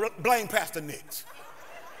long, blame Pastor Nick's.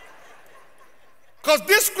 Because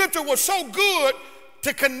this scripture was so good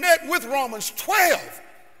to connect with Romans 12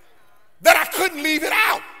 that I couldn't leave it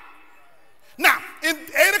out. Now, in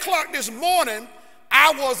 8 o'clock this morning,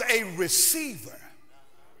 I was a receiver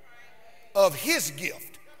of his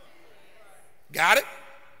gift. Got it?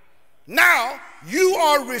 Now, you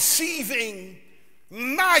are receiving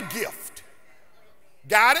my gift.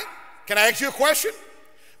 Got it? Can I ask you a question?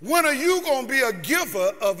 When are you going to be a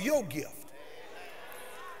giver of your gift?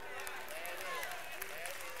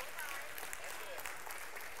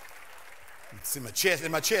 See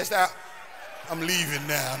my chest out. I'm leaving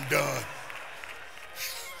now. I'm done.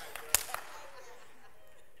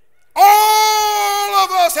 All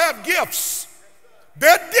of us have gifts.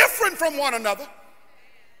 They're different from one another.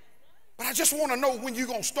 But I just want to know when you're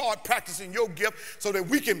going to start practicing your gift so that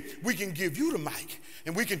we can give you the mic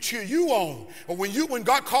and we can cheer you on. Or when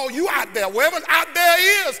God called you out there, wherever out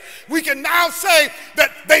there is, we can now say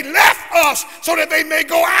that they left us so that they may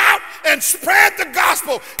go out and spread the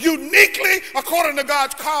gospel uniquely according to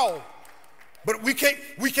God's call. But we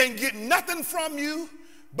can't get nothing from you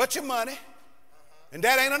but your money. And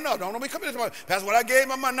that ain't enough. Don't be coming to this morning. That's what I gave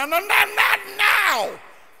my money. No, not now.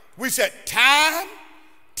 We said time,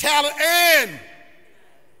 talent, and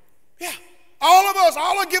yeah, all of us,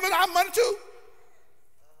 all are giving our money too.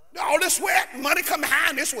 All this sweat, money come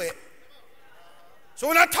behind this sweat. So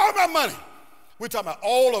we're not talking about money. We're talking about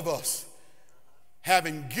all of us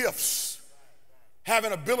having gifts,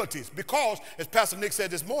 having abilities. Because, as Pastor Nick said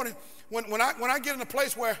this morning, when I get in a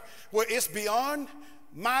place where it's beyond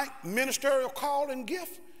my ministerial call and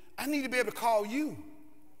gift, I need to be able to call you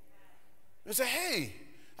and say, hey,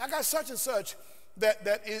 I got such and such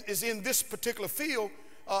that is in this particular field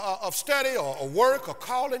of study or work or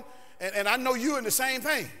calling, and I know you in the same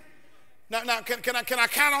thing. Now can I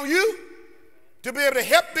count on you to be able to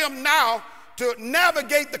help them now to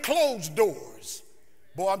navigate the closed doors?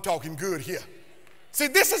 Boy, I'm talking good here. See,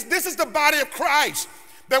 this is the body of Christ,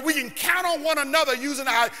 that we can count on one another using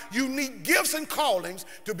our unique gifts and callings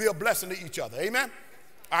to be a blessing to each other. Amen?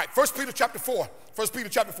 All right, 1 Peter chapter 4. 1 Peter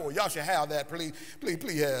chapter 4. Y'all should have that, please.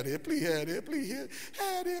 Please have it. Please have it. Please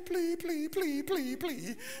have it.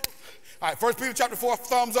 Please. All right, 1 Peter chapter 4,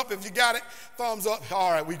 thumbs up if you got it. Thumbs up.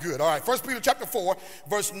 All right, we good. All right, 1 Peter chapter 4,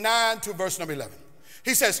 verse 9 to verse number 11.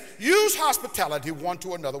 He says, use hospitality one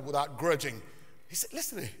to another without grudging. He said,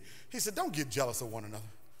 listen to me. He said, don't get jealous of one another.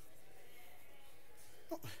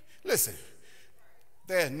 Listen,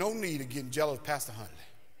 there's no need of getting jealous of Pastor Huntley.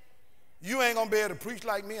 You ain't going to be able to preach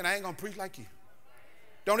like me, and I ain't going to preach like you.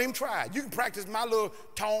 Don't even try it. You can practice my little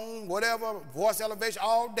tone, whatever, voice elevation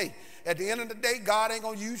all day. At the end of the day, God ain't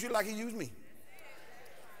going to use you like he used me.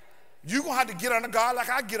 You're going to have to get under God like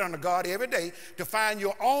I get under God every day to find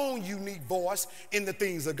your own unique voice in the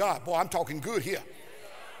things of God. Boy, I'm talking good here.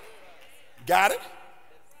 Got it?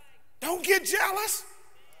 Don't get jealous.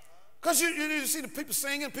 Because you see the people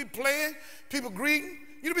singing, people playing, people greeting.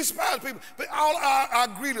 You'd be surprised, people. But all our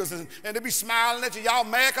greeters, and they be smiling at you. Y'all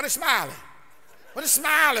mad because they're smiling. What are they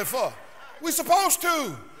smiling for? We're supposed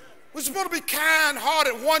to. We're supposed to be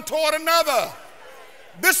kind-hearted one toward another.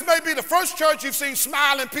 This may be the first church you've seen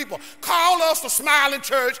smiling people. Call us the smiling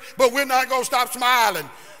church, but we're not going to stop smiling.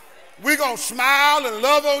 We're going to smile and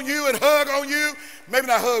love on you and hug on you. Maybe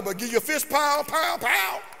not hug, but give you a fist pound, pound,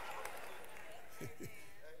 pound.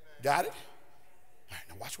 Got it? All right,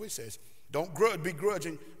 now watch what it says. Don't be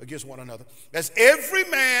grudging against one another. As every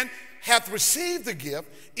man hath received the gift,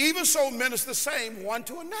 even so minister the same one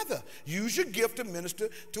to another. Use your gift to minister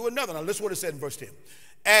to another. Now listen to what it said in verse 10.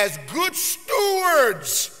 As good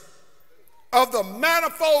stewards of the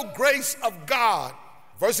manifold grace of God.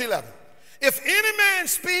 Verse 11. If any man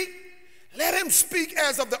speak, let him speak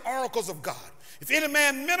as of the oracles of God. If any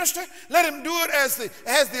man minister, let him do it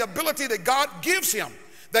as the ability that God gives him.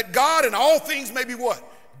 That God in all things may be what?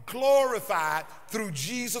 Glorified through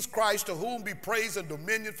Jesus Christ, to whom be praise and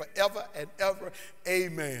dominion forever and ever.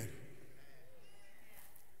 Amen.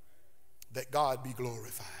 That God be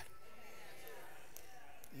glorified.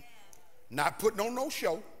 Not putting on no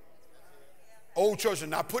show. Old church,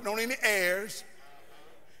 not putting on any airs.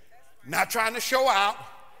 Not trying to show out.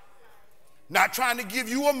 Not trying to give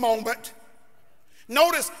you a moment.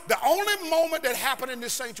 Notice the only moment that happened in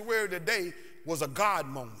this sanctuary today was a God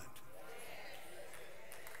moment.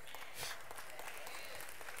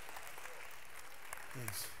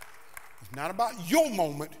 It's not about your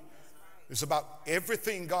moment. It's about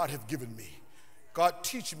everything God has given me. God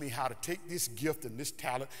teaching me how to take this gift and this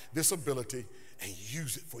talent, this ability, and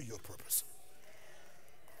use it for your purpose.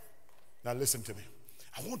 Now listen to me.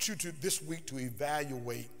 I want you to this week to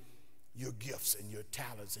evaluate your gifts and your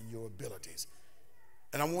talents and your abilities.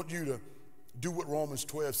 And I want you to do what Romans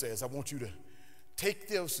 12 says. I want you to take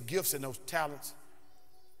those gifts and those talents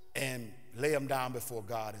and lay them down before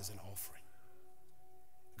God as an offering.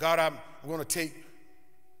 God, I'm going to take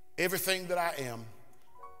everything that I am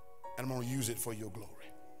and I'm going to use it for your glory.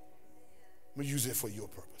 I'm going to use it for your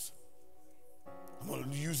purpose. I'm going to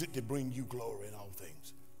use it to bring you glory in all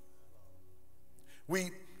things.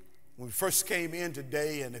 When we first came in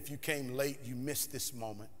today, and if you came late, you missed this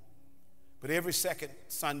moment. But every second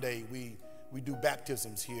Sunday, we do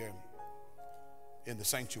baptisms here in the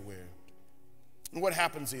sanctuary. And what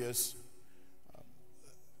happens is,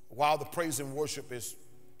 while the praise and worship is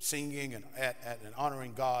singing and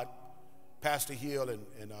honoring God, Pastor Hill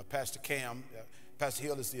and Pastor Cam, Pastor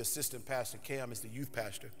Hill is the assistant pastor, Cam is the youth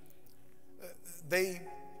pastor, they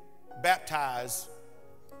baptize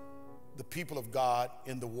the people of God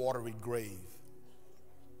in the watery grave.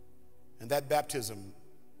 And that baptism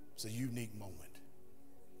is a unique moment.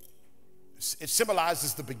 It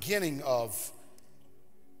symbolizes the beginning of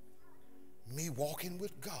me walking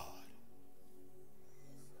with God.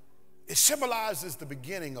 It symbolizes the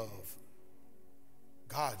beginning of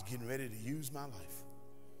God's getting ready to use my life.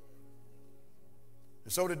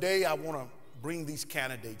 And so today I want to bring these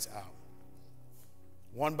candidates out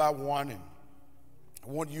one by one, and I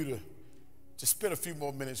want you to spend a few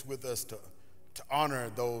more minutes with us to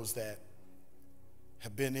honor those that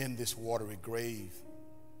have been in this watery grave,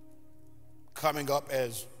 coming up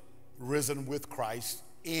as risen with Christ,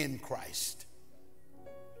 in Christ,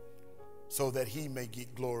 so that he may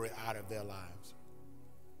get glory out of their lives.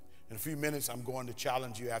 In a few minutes, I'm going to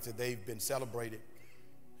challenge you after they've been celebrated.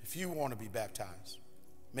 If you want to be baptized,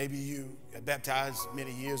 maybe you got baptized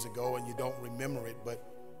many years ago and you don't remember it, but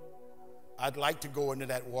I'd like to go into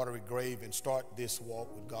that watery grave and start this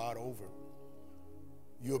walk with God over.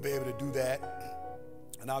 You'll be able to do that,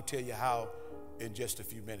 and I'll tell you how in just a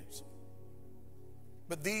few minutes.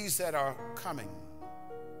 But these that are coming,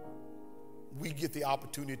 we get the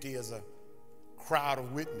opportunity as a crowd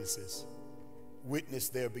of witnesses, witness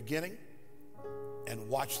their beginning and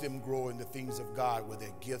watch them grow in the things of God where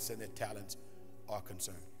their gifts and their talents are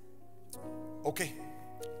concerned. Okay,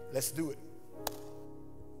 let's do it.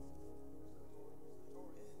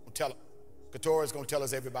 Katora is going to tell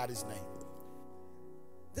us everybody's name.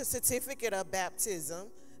 the certificate of baptism.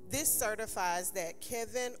 This certifies that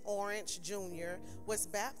Kevin Orange Jr. was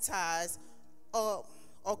baptized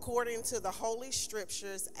according to the Holy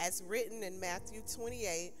Scriptures as written in Matthew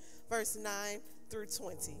 28, verse 9 through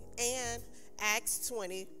 20, and Acts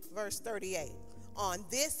 20, verse 38. On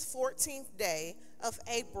this 14th day of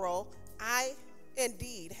April, I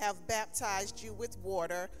indeed have baptized you with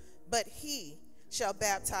water, but he shall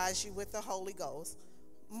baptize you with the Holy Ghost.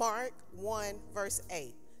 Mark 1, verse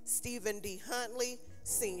 8. Stephen D. Huntley,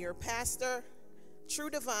 Senior Pastor,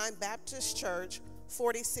 TrueDivine Baptist Church,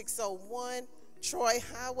 4601 Troy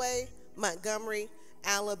Highway, Montgomery,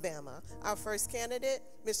 Alabama. Our first candidate,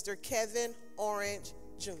 Mr. Kevin Orange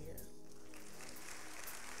Jr.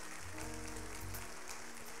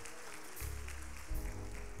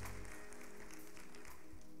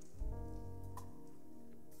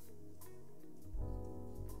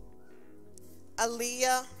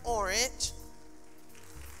 Aaliyah Orange.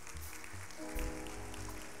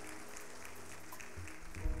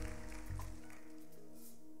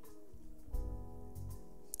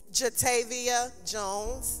 Jatavia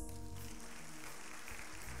Jones.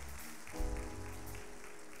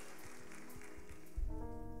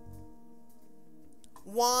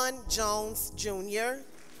 Juan Jones Jr.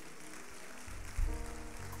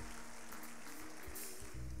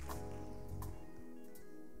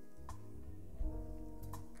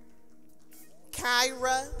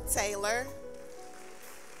 Kyra Taylor.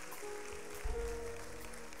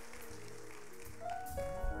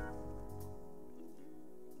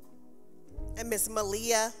 And Miss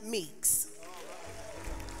Malia Meeks.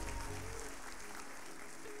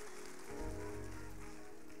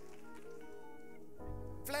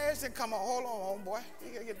 Flash and come on, hold on, homeboy.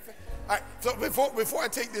 You gotta get the all right, so before I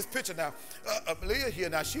take this picture now, Malia here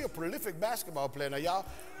now, she a prolific basketball player. Now y'all,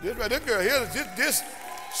 this girl here, this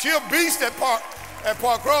she a beast at Park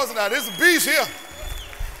Crossing now. This is a beast here.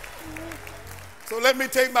 So let me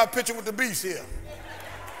take my picture with the beast here.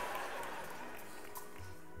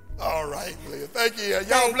 All right, Malia. Thank you.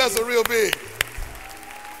 Y'all bless her real big.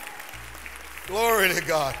 Glory to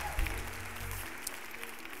God.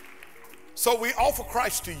 So we offer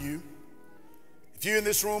Christ to you. If you're in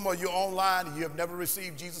this room or you're online and you have never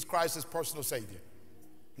received Jesus Christ as personal Savior.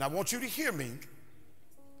 Now I want you to hear me.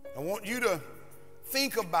 I want you to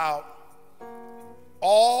think about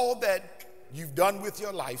all that you've done with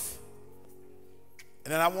your life.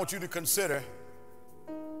 And then I want you to consider,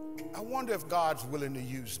 I wonder if God's willing to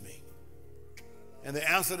use me. And the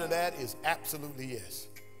answer to that is absolutely yes.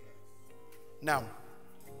 Now,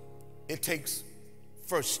 it takes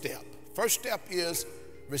first step. First step is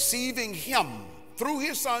receiving him through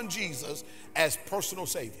his son Jesus as personal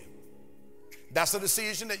Savior. That's a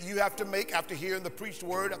decision that you have to make after hearing the preached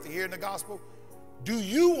word, after hearing the gospel. Do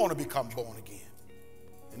you want to become born again?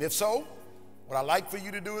 And if so, what I'd like for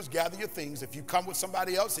you to do is gather your things. If you come with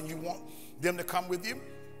somebody else and you want them to come with you,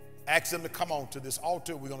 ask them to come on to this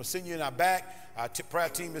altar. We're going to send you in our back. Our prayer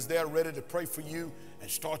team is there ready to pray for you and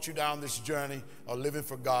start you down this journey of living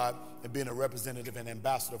for God and being a representative and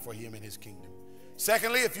ambassador for him and his kingdom.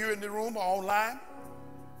 Secondly, if you're in the room or online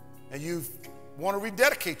and you want to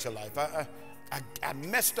rededicate your life, I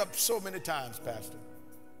messed up so many times, Pastor,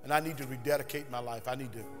 and I need to rededicate my life. I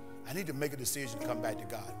need to make a decision to come back to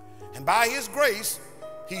God. And by his grace,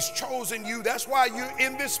 he's chosen you. That's why you're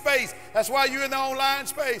in this space. That's why you're in the online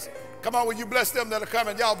space. Come on, will you bless them that are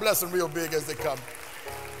coming? Y'all bless them real big as they come.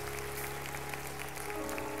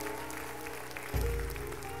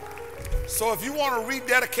 So if you want to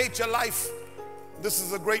rededicate your life, this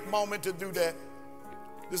is a great moment to do that.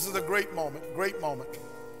 This is a great moment, great moment.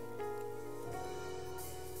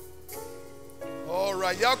 All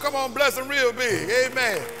right, y'all come on, bless them real big.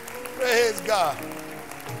 Amen. Praise God.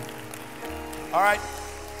 All right.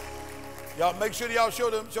 Y'all make sure y'all show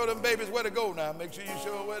them babies where to go now. Make sure you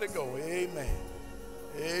show them where to go. Amen.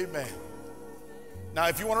 Amen. Now,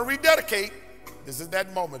 if you want to rededicate, this is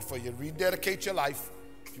that moment for you. Rededicate your life.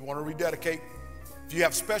 If you want to rededicate, if you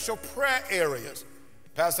have special prayer areas,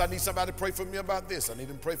 Pastor, I need somebody to pray for me about this. I need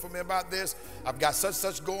them to pray for me about this. I've got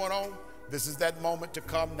such going on. This is that moment to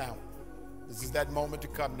come now. This is that moment to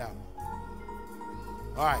come now.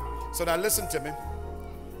 All right. So now listen to me.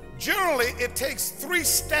 Generally, it takes 3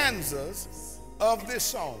 stanzas of this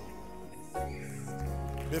song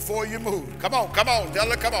before you move. Come on, come on, tell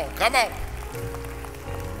her, come on, come on.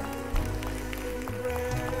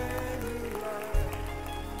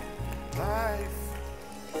 Life.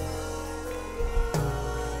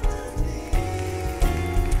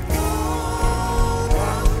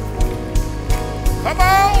 Come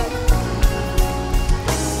on.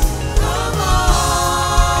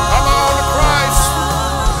 Come on to Christ.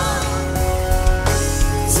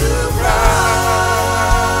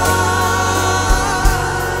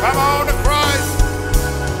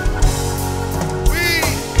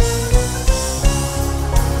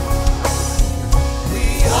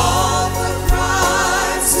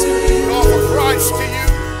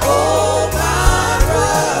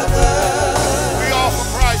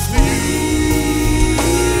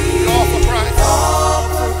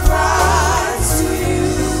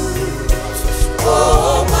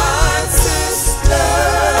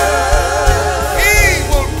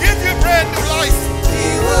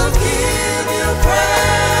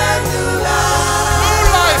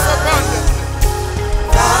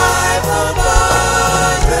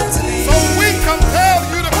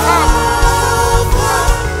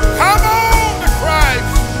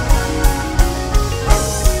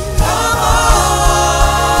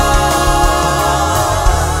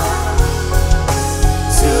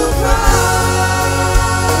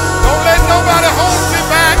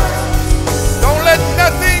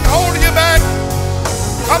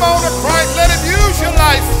 on to Christ. Let him use your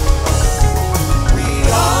life. We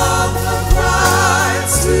offer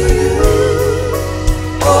Christ to you.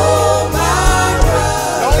 Oh, my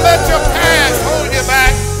brother. Don't let your past hold you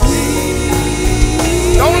back.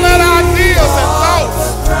 Don't let ideas and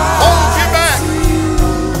thoughts hold you back.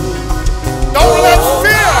 Don't let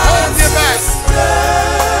fear hold you back.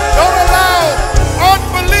 Don't allow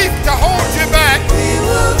unbelief to hold you back. He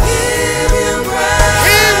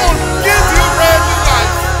will give you brand new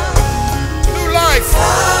life. New life.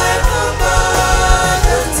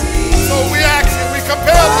 So we ask you, we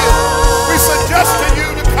compel you, we suggest to you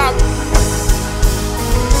to come.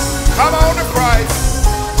 Come on to Christ.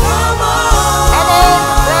 Come on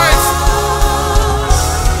to Christ.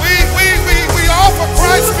 We offer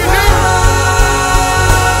Christ to you.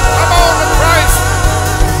 Come on to Christ.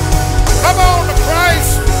 Come on to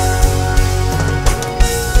Christ.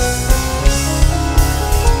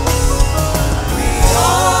 We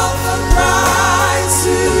offer Christ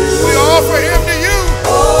to you. We offer him to you.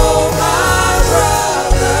 Oh, my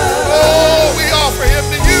brother. Oh, we offer him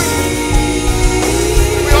to you.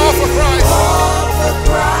 We offer Christ. Offer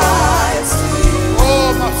Christ to you. Oh,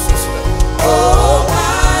 my sister. Oh,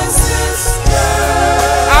 my sister.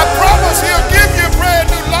 I promise he'll give you brand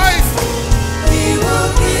new life. He will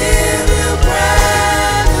give you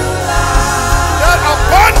brand new life. That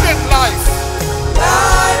abundant life.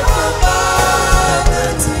 Life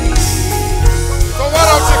abundantly. So why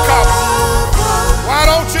don't you come? Why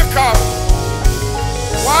don't you come?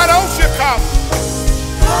 Why don't you come?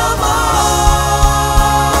 Come on.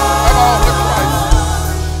 Come on to Christ.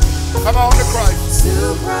 Come on to Christ. To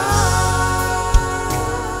Christ.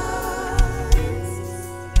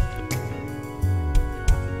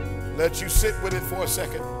 Let you sit with it for a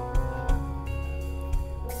second.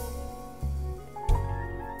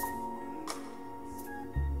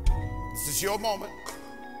 This is your moment.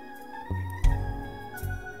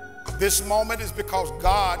 This moment is because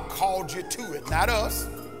God called you to it, not us.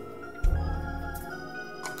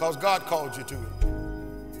 Because God called you to it.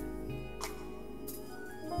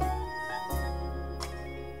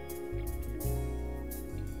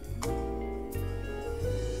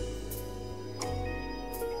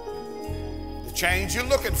 The change you're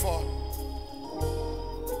looking for.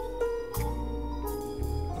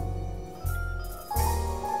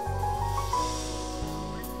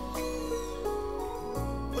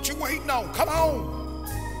 What you waiting on? Come on.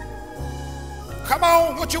 Come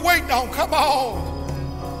on. What you waiting on? Come on.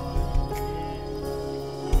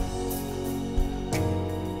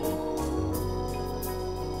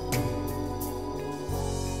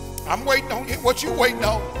 I'm waiting on you. What you waiting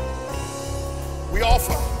on? We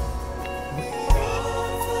offer.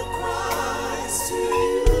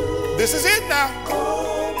 This is it now.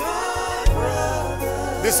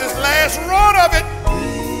 This is last run of it.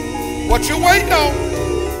 What you waiting on?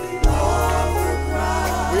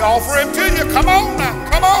 We offer him to you. Come on now.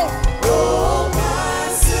 Come on.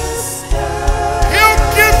 He'll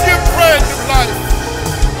give you brand new life.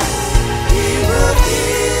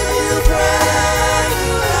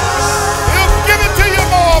 He'll give it to you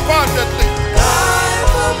more abundantly.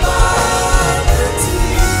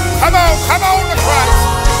 Come on to Christ.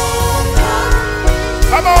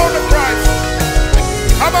 Come on to Christ.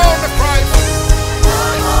 Come on to Christ.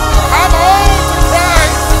 Come on to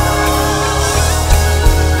Christ.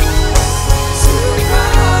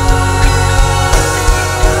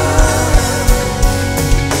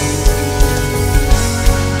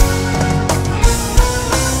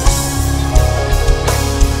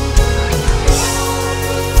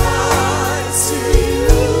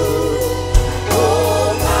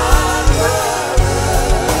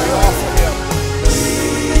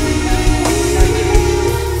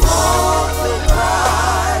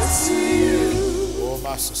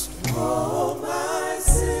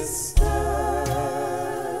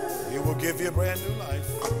 Give you a brand new life.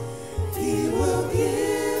 He will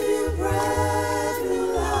give